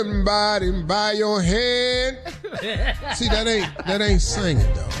 Get him by your hand. See, that ain't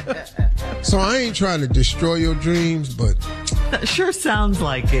singing, dog. So I ain't trying to destroy your dreams, but that sure sounds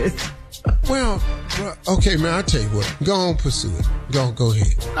like it. Well, okay, man, I'll tell you what. Go on, pursue it. Go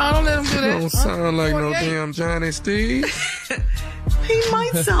ahead. No, don't let him do that. Don't sound like no damn Johnny Steve. He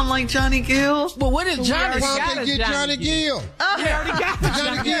might sound like Johnny Gill. But what is Johnny? Why don't they get Johnny Gill? We already got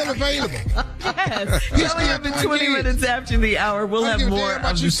Johnny Gill available. Yes. Coming up in 20 minutes after the hour, we'll have more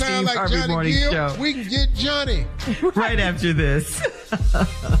of the Steve Harvey Morning Show. We can get Johnny. Right after this.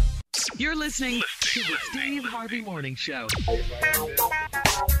 You're listening to the Steve Harvey Morning Show.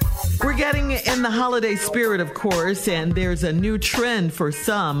 We're getting in the holiday spirit, of course, and there's a new trend for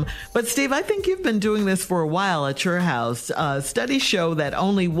some. But, Steve, I think you've been doing this for a while at your house. Studies show that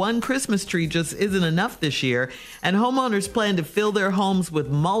only one Christmas tree just isn't enough this year, and homeowners plan to fill their homes with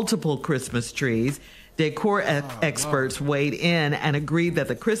multiple Christmas trees. Decor experts weighed in and agreed that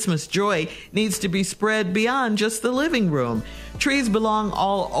the Christmas joy needs to be spread beyond just the living room. Trees belong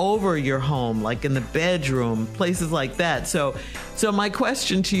all over your home, like in the bedroom, places like that. So my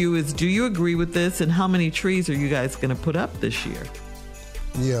question to you is, do you agree with this, and how many trees are you guys going to put up this year?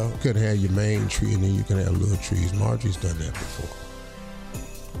 Yeah, you could have your main tree, and then you can have little trees. Marjorie's done that before.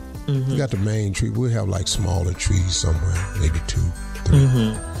 Mm-hmm. You got the main tree. We'll have like smaller trees somewhere, maybe 2, 3.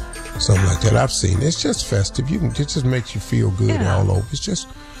 Mm-hmm. Something like that. I've seen it. It's just festive. It just makes you feel good all over. It's just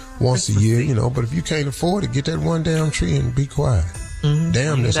once a year, But if you can't afford it, get that one damn tree and be quiet. Mm-hmm.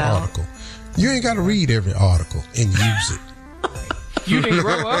 Damn this article. You ain't got to read every article and use it. You didn't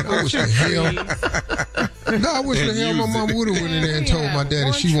grow up with trees. No, I wish the hell my mom would have went in there and told my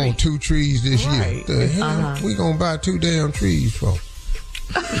daddy she want 2 trees this year. The hell we gonna buy 2 damn trees for?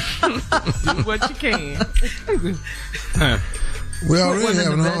 Do what you can. We already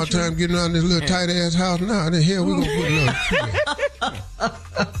having a hard time getting around this little tight-ass house now. The hell we gonna put another tree?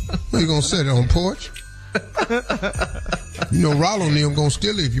 We gonna set it on porch? Rollo and them gonna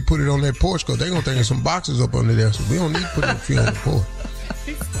steal it if you put it on that porch because they gonna think there's some boxes up under there. So we don't need to put that tree on the porch.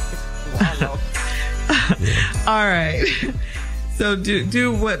 Yeah. All right. So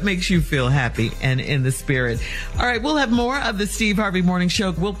do what makes you feel happy and in the spirit. All right, we'll have more of the Steve Harvey Morning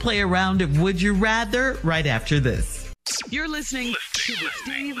Show. We'll play a round of Would You Rather right after this. You're listening to the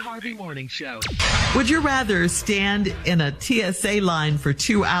Steve Harvey Morning Show. Would you rather stand in a TSA line for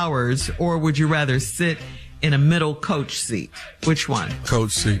 2 hours, or would you rather sit in a middle coach seat? Which one?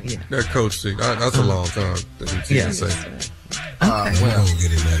 Coach seat. Yeah. That coach seat. That's a long time. Yes. I'm gonna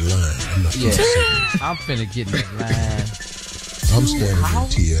get in that line. I'm not gonna sit. I'm finna get in that line. I'm standing in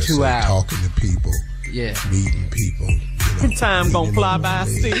TSA talking to people. Yeah. Meeting people. Time gonna fly by,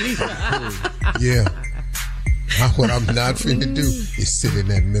 Steve. Yeah. What I'm not finna do is sit in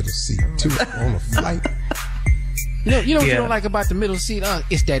that middle seat on a flight. You know what you don't like about the middle seat?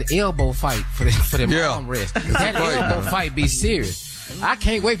 It's that elbow fight for them armrests. That elbow fight be serious. I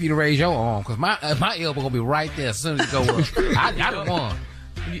can't wait for you to raise your arm because my elbow gonna be right there as soon as it go up. I done won.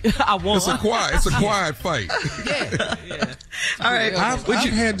 I won. It's a quiet fight. Yeah. All right. I've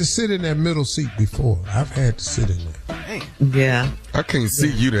had to sit in that middle seat before. I've had to sit in there. Hey. Yeah. I can't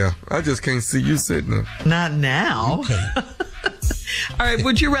see you there. I just can't see you sitting there. Not now. Okay. All right.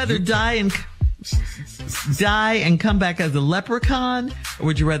 Would you rather die and come back as a leprechaun, or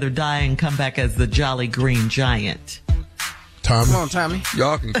would you rather die and come back as the Jolly Green Giant? Tommy. Come on, Tommy.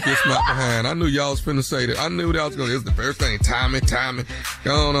 Y'all can kiss my behind. I knew y'all was finna say that. I knew that was gonna. It's the first thing. Tommy.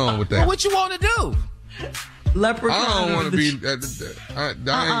 Going on with that. Well, what you want to do? Leprechaun. I don't want to be. I ain't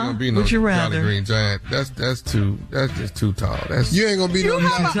gonna be no Would you Jolly rather? Green Giant. That's just too tall. You ain't gonna be no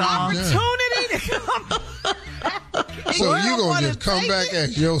have Jolly an Green Giant. opportunity to come. So you gonna just come back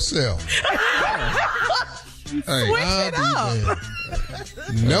as yourself. Switch it up.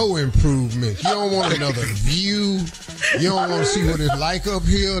 No improvement. You don't want another view. You don't want to see what it's like up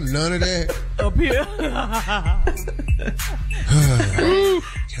here. None of that. Up here.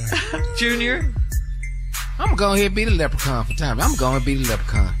 Junior? I'm going to be the leprechaun for Tommy. I'm going to be the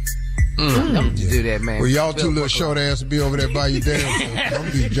leprechaun. Don't do that, man. Well, y'all two little short ass to be over there by your damn self. I'm going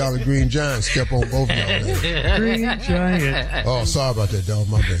to be the Jolly Green Giant. Step on both of y'all. Green Giant. Oh, sorry about that, dog.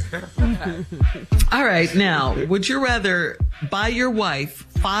 My bad. All right. Now, would you rather buy your wife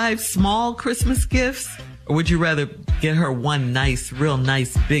 5 small Christmas gifts, or would you rather get her one real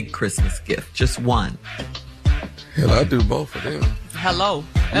nice big Christmas gift? Just one. Hell, I do both of them. Hello.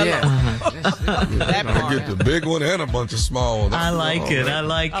 Yeah. I get the big one and a bunch of small ones. I like it.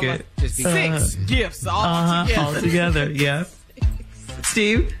 6 gifts all together. All together, yeah.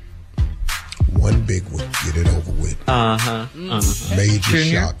 Steve? One big one. Get it over with. Major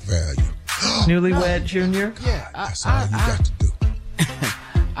Junior? shock value. Newlywed Junior? Yeah. That's all you got to do.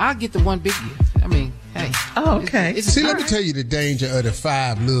 I'll get the one big gift. I mean, hey. Oh, okay. See, let me tell you the danger of the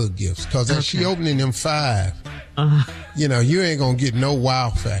 5 little gifts. Because as she opening them 5, you ain't going to get no wow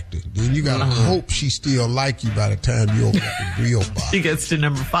factor. Then you got to hope she still like you by the time you open up the real box. She gets to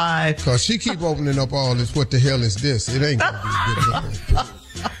number 5. Because she keep opening up all this, what the hell is this? It ain't going to be a good one.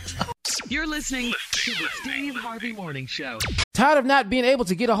 You're listening to the Steve Harvey Morning Show. Tired of not being able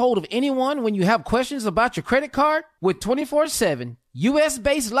to get a hold of anyone when you have questions about your credit card? With 24/7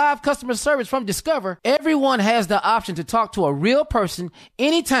 U.S.-based live customer service from Discover, everyone has the option to talk to a real person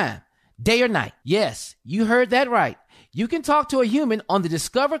anytime, day or night. Yes, you heard that right. You can talk to a human on the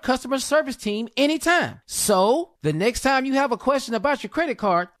Discover customer service team anytime. So, the next time you have a question about your credit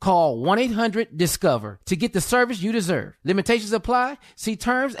card, call 1-800-DISCOVER to get the service you deserve. Limitations apply. See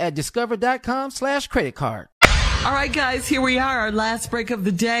terms at discover.com/credit-card. All right, guys, here we are, our last break of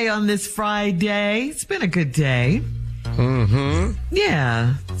the day on this Friday. It's been a good day.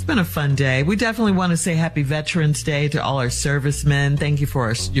 Yeah, it's been a fun day. We definitely want to say Happy Veterans Day to all our servicemen. Thank you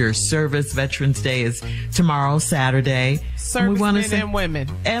for your service. Veterans Day is tomorrow, Saturday. Servicemen and women.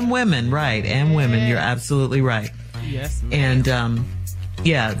 And women, right. And women. You're absolutely right. Yes, ma'am. And,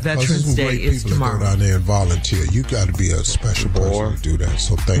 Veterans Day is tomorrow. Go down there and volunteer. You got to be a special person to do that.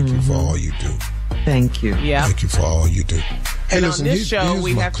 So thank you for all you do. Thank you. Yeah. Thank you for all you do. Hey, And listen, on this show, here's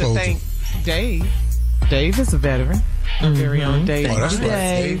we my have to closing. thank Dave. Dave is a veteran. Our very own Dave. Oh, that's right.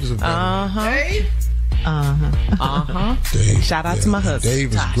 Dave is a veteran. Dave, Shout out to my husband.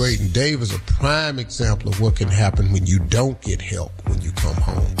 Dave is Tosh. great, and Dave is a prime example of what can happen when you don't get help when you come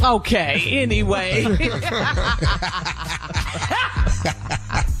home. Okay, anyway.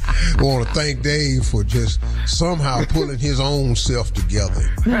 I want to thank Dave for just somehow pulling his own self together,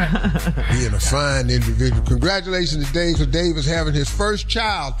 being a fine individual. Congratulations to Dave, because Dave is having his first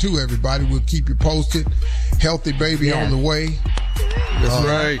child, too, everybody. We'll keep you posted. Healthy baby on the way. That's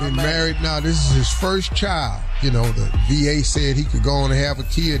right. Been married now. This is his first child. The VA said he could go on and have a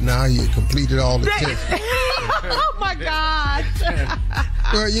kid now. He had completed all the tests. Oh, my God.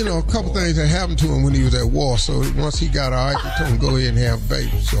 Well, a couple things that happened to him when he was at war. So once he got all right, they told him go ahead and have a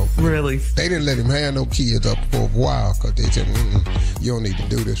baby. So really, they didn't let him have no kids up for a while because they said, you don't need to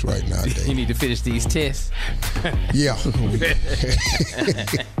do this right now, Dave. You need to finish these tests. Yeah.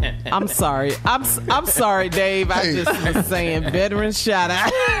 I'm sorry. I'm sorry, Dave. I just was saying veteran shout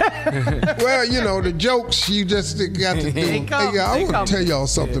out. Well, the jokes you just got to do. I want to tell y'all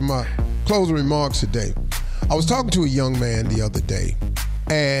something. My closing remarks today. I was talking to a young man the other day,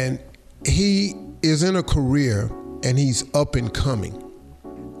 and he is in a career, and he's up and coming.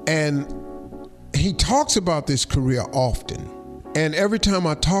 And he talks about this career often. And every time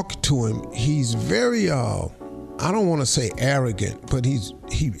I talk to him, he's very, I don't want to say arrogant, but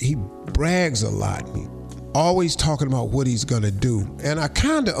he brags a lot. He always talking about what he's going to do. And I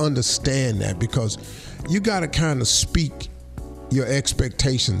kind of understand that, because you got to kind of speak your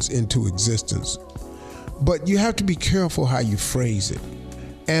expectations into existence. But you have to be careful how you phrase it.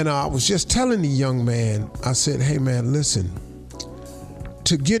 And I was just telling the young man, I said, hey man, listen,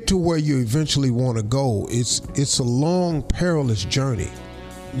 to get to where you eventually want to go, it's a long, perilous journey.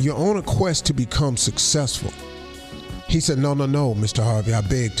 You're on a quest to become successful. He said, no, Mr. Harvey, I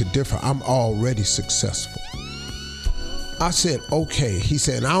beg to differ. I'm already successful. I said, okay. He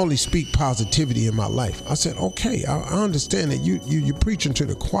said, and I only speak positivity in my life. I said, okay, I understand that you're preaching to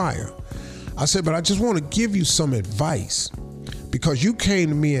the choir. I said, but I just want to give you some advice, because you came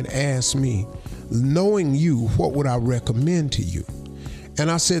to me and asked me, knowing you, what would I recommend to you?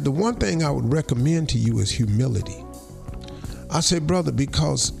 And I said, the one thing I would recommend to you is humility. I said, brother,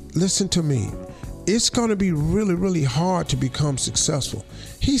 because listen to me, it's going to be really, really hard to become successful.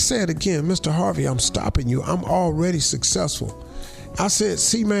 He said again, Mr. Harvey, I'm stopping you. I'm already successful. I said,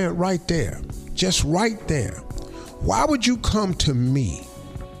 see, man, right there, just right there. Why would you come to me?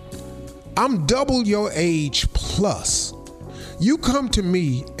 I'm double your age plus. You come to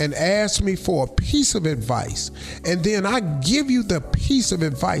me and ask me for a piece of advice, and then I give you the piece of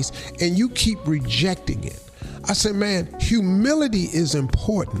advice and you keep rejecting it. I say, man, humility is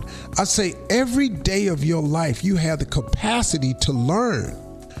important. I say, every day of your life, you have the capacity to learn.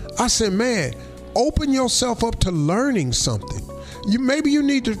 I say, man, open yourself up to learning something. Maybe you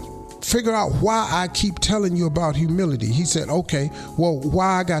need to figure out why I keep telling you about humility. He said, okay, well,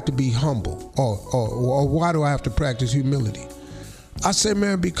 why I got to be humble, or why do I have to practice humility? I say,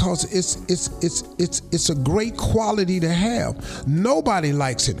 man, because it's a great quality to have. Nobody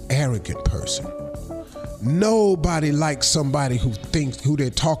likes an arrogant person. Nobody likes somebody who they're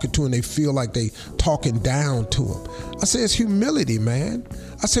talking to and they feel like they talking down to them. I say, it's humility, man.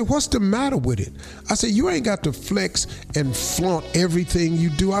 I say, what's the matter with it? I say, you ain't got to flex and flaunt everything you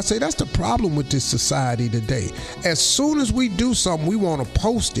do. I say, that's the problem with this society today. As soon as we do something, we want to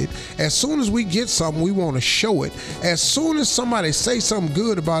post it. As soon as we get something, we want to show it. As soon as somebody say something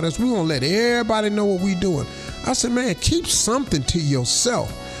good about us, we want to let everybody know what we doing. I said, man, keep something to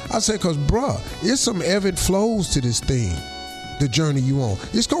yourself. I said, because, bruh, there's some ebb and flows to this thing, the journey you on.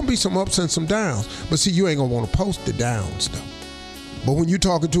 It's going to be some ups and some downs. But see, you ain't going to want to post the downs, though. But when you're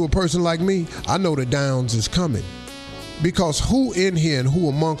talking to a person like me, I know the downs is coming. Because who in here and who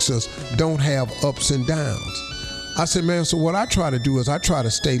amongst us don't have ups and downs? I said, man, so what I try to do is I try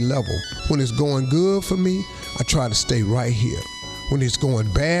to stay level. When it's going good for me, I try to stay right here. When it's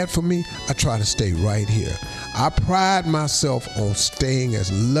going bad for me, I try to stay right here. I pride myself on staying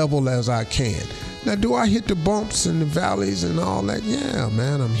as level as I can. Now, do I hit the bumps and the valleys and all that? Yeah,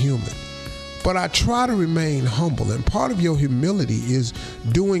 man, I'm human. But I try to remain humble. And part of your humility is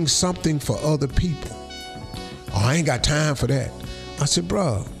doing something for other people. Oh, I ain't got time for that. I said,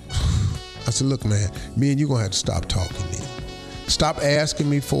 bro, I said, look, man, me and you going to have to stop talking then. Stop asking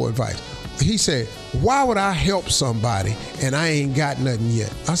me for advice. He said, why would I help somebody and I ain't got nothing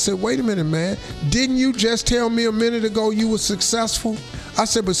yet? I said, wait a minute, man. Didn't you just tell me a minute ago you were successful? I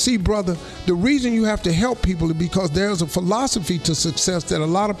said, but see, brother, the reason you have to help people is because there's a philosophy to success that a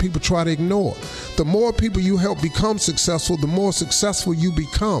lot of people try to ignore. The more people you help become successful, the more successful you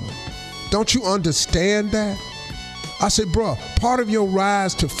become. Don't you understand that? I said, bro, part of your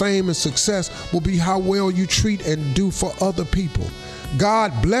rise to fame and success will be how well you treat and do for other people.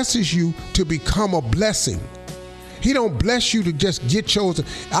 God blesses you to become a blessing. He don't bless you to just get yours.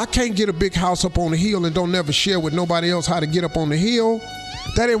 I can't get a big house up on the hill and don't never share with nobody else how to get up on the hill.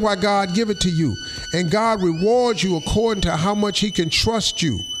 That ain't why God give it to you. And God rewards you according to how much he can trust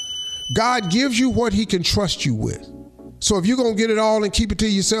you. God gives you what he can trust you with. So if you're going to get it all and keep it to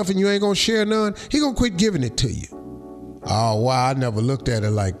yourself and you ain't going to share none, he going to quit giving it to you. Oh, wow, I never looked at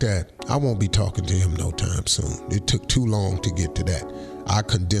it like that. I won't be talking to him no time soon. It took too long to get to that. I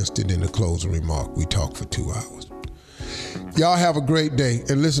condensed it in the closing remark. We talked for 2 hours. Y'all have a great day.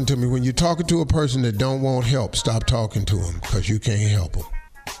 And listen to me, when you're talking to a person that don't want help, stop talking to them because you can't help them.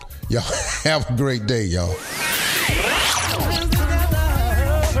 Y'all have a great day, y'all.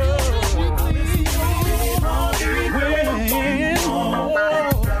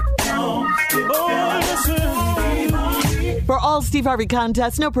 For all All Steve Harvey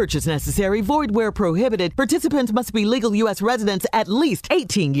contests, no purchase necessary, void where prohibited. Participants must be legal U.S. residents at least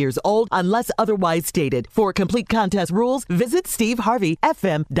 18 years old unless otherwise stated. For complete contest rules, visit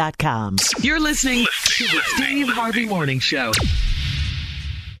SteveHarveyFM.com. You're listening to the Steve Harvey Morning Show.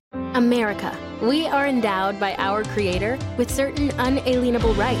 America. We are endowed by our Creator with certain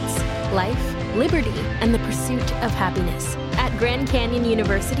unalienable rights: life, liberty, and the pursuit of happiness. At Grand Canyon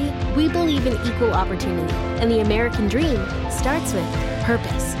University, we believe in equal opportunity, and the American dream starts with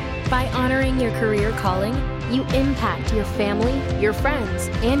purpose. By honoring your career calling, you impact your family, your friends,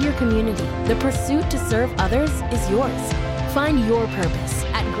 and your community. The pursuit to serve others is yours. Find your purpose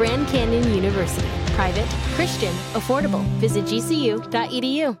at Grand Canyon University. Private, Christian, affordable. Visit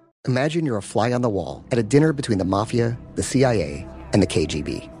gcu.edu. Imagine you're a fly on the wall at a dinner between the mafia, the CIA, and the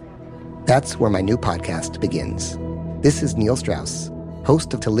KGB. That's where my new podcast begins. This is Neil Strauss,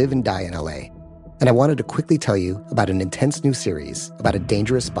 host of To Live and Die in LA, and I wanted to quickly tell you about an intense new series about a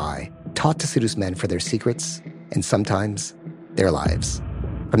dangerous spy taught to seduce men for their secrets and sometimes their lives.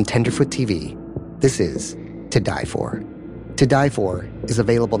 From Tenderfoot TV, this is To Die For. To Die For is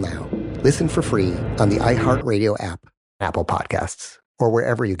available now. Listen for free on the iHeartRadio app, Apple Podcasts, or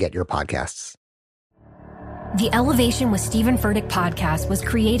wherever you get your podcasts. The Elevation with Stephen Furtick podcast was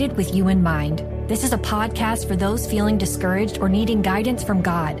created with you in mind. This is a podcast for those feeling discouraged or needing guidance from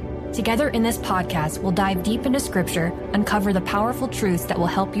God. Together in this podcast, we'll dive deep into Scripture, uncover the powerful truths that will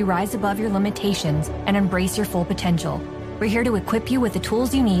help you rise above your limitations and embrace your full potential. We're here to equip you with the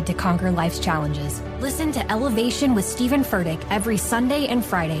tools you need to conquer life's challenges. Listen to Elevation with Stephen Furtick every Sunday and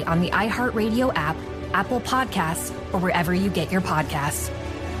Friday on the iHeartRadio app, Apple Podcasts, or wherever you get your podcasts.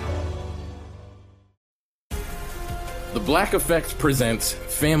 The Black Effect presents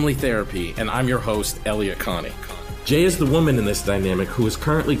Family Therapy, and I'm your host, Elliot Connie. Jay is the woman in this dynamic who is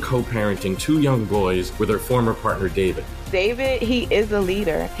currently co-parenting 2 young boys with her former partner, David. David, he is a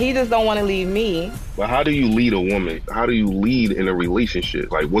leader. He just don't want to leave me. But how do you lead a woman? How do you lead in a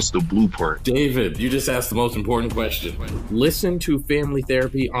relationship? Like, what's the blueprint? David, you just asked the most important question. Listen to Family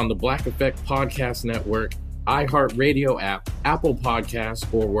Therapy on the Black Effect Podcast Network, iHeartRadio app, Apple Podcasts,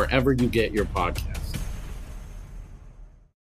 or wherever you get your podcasts.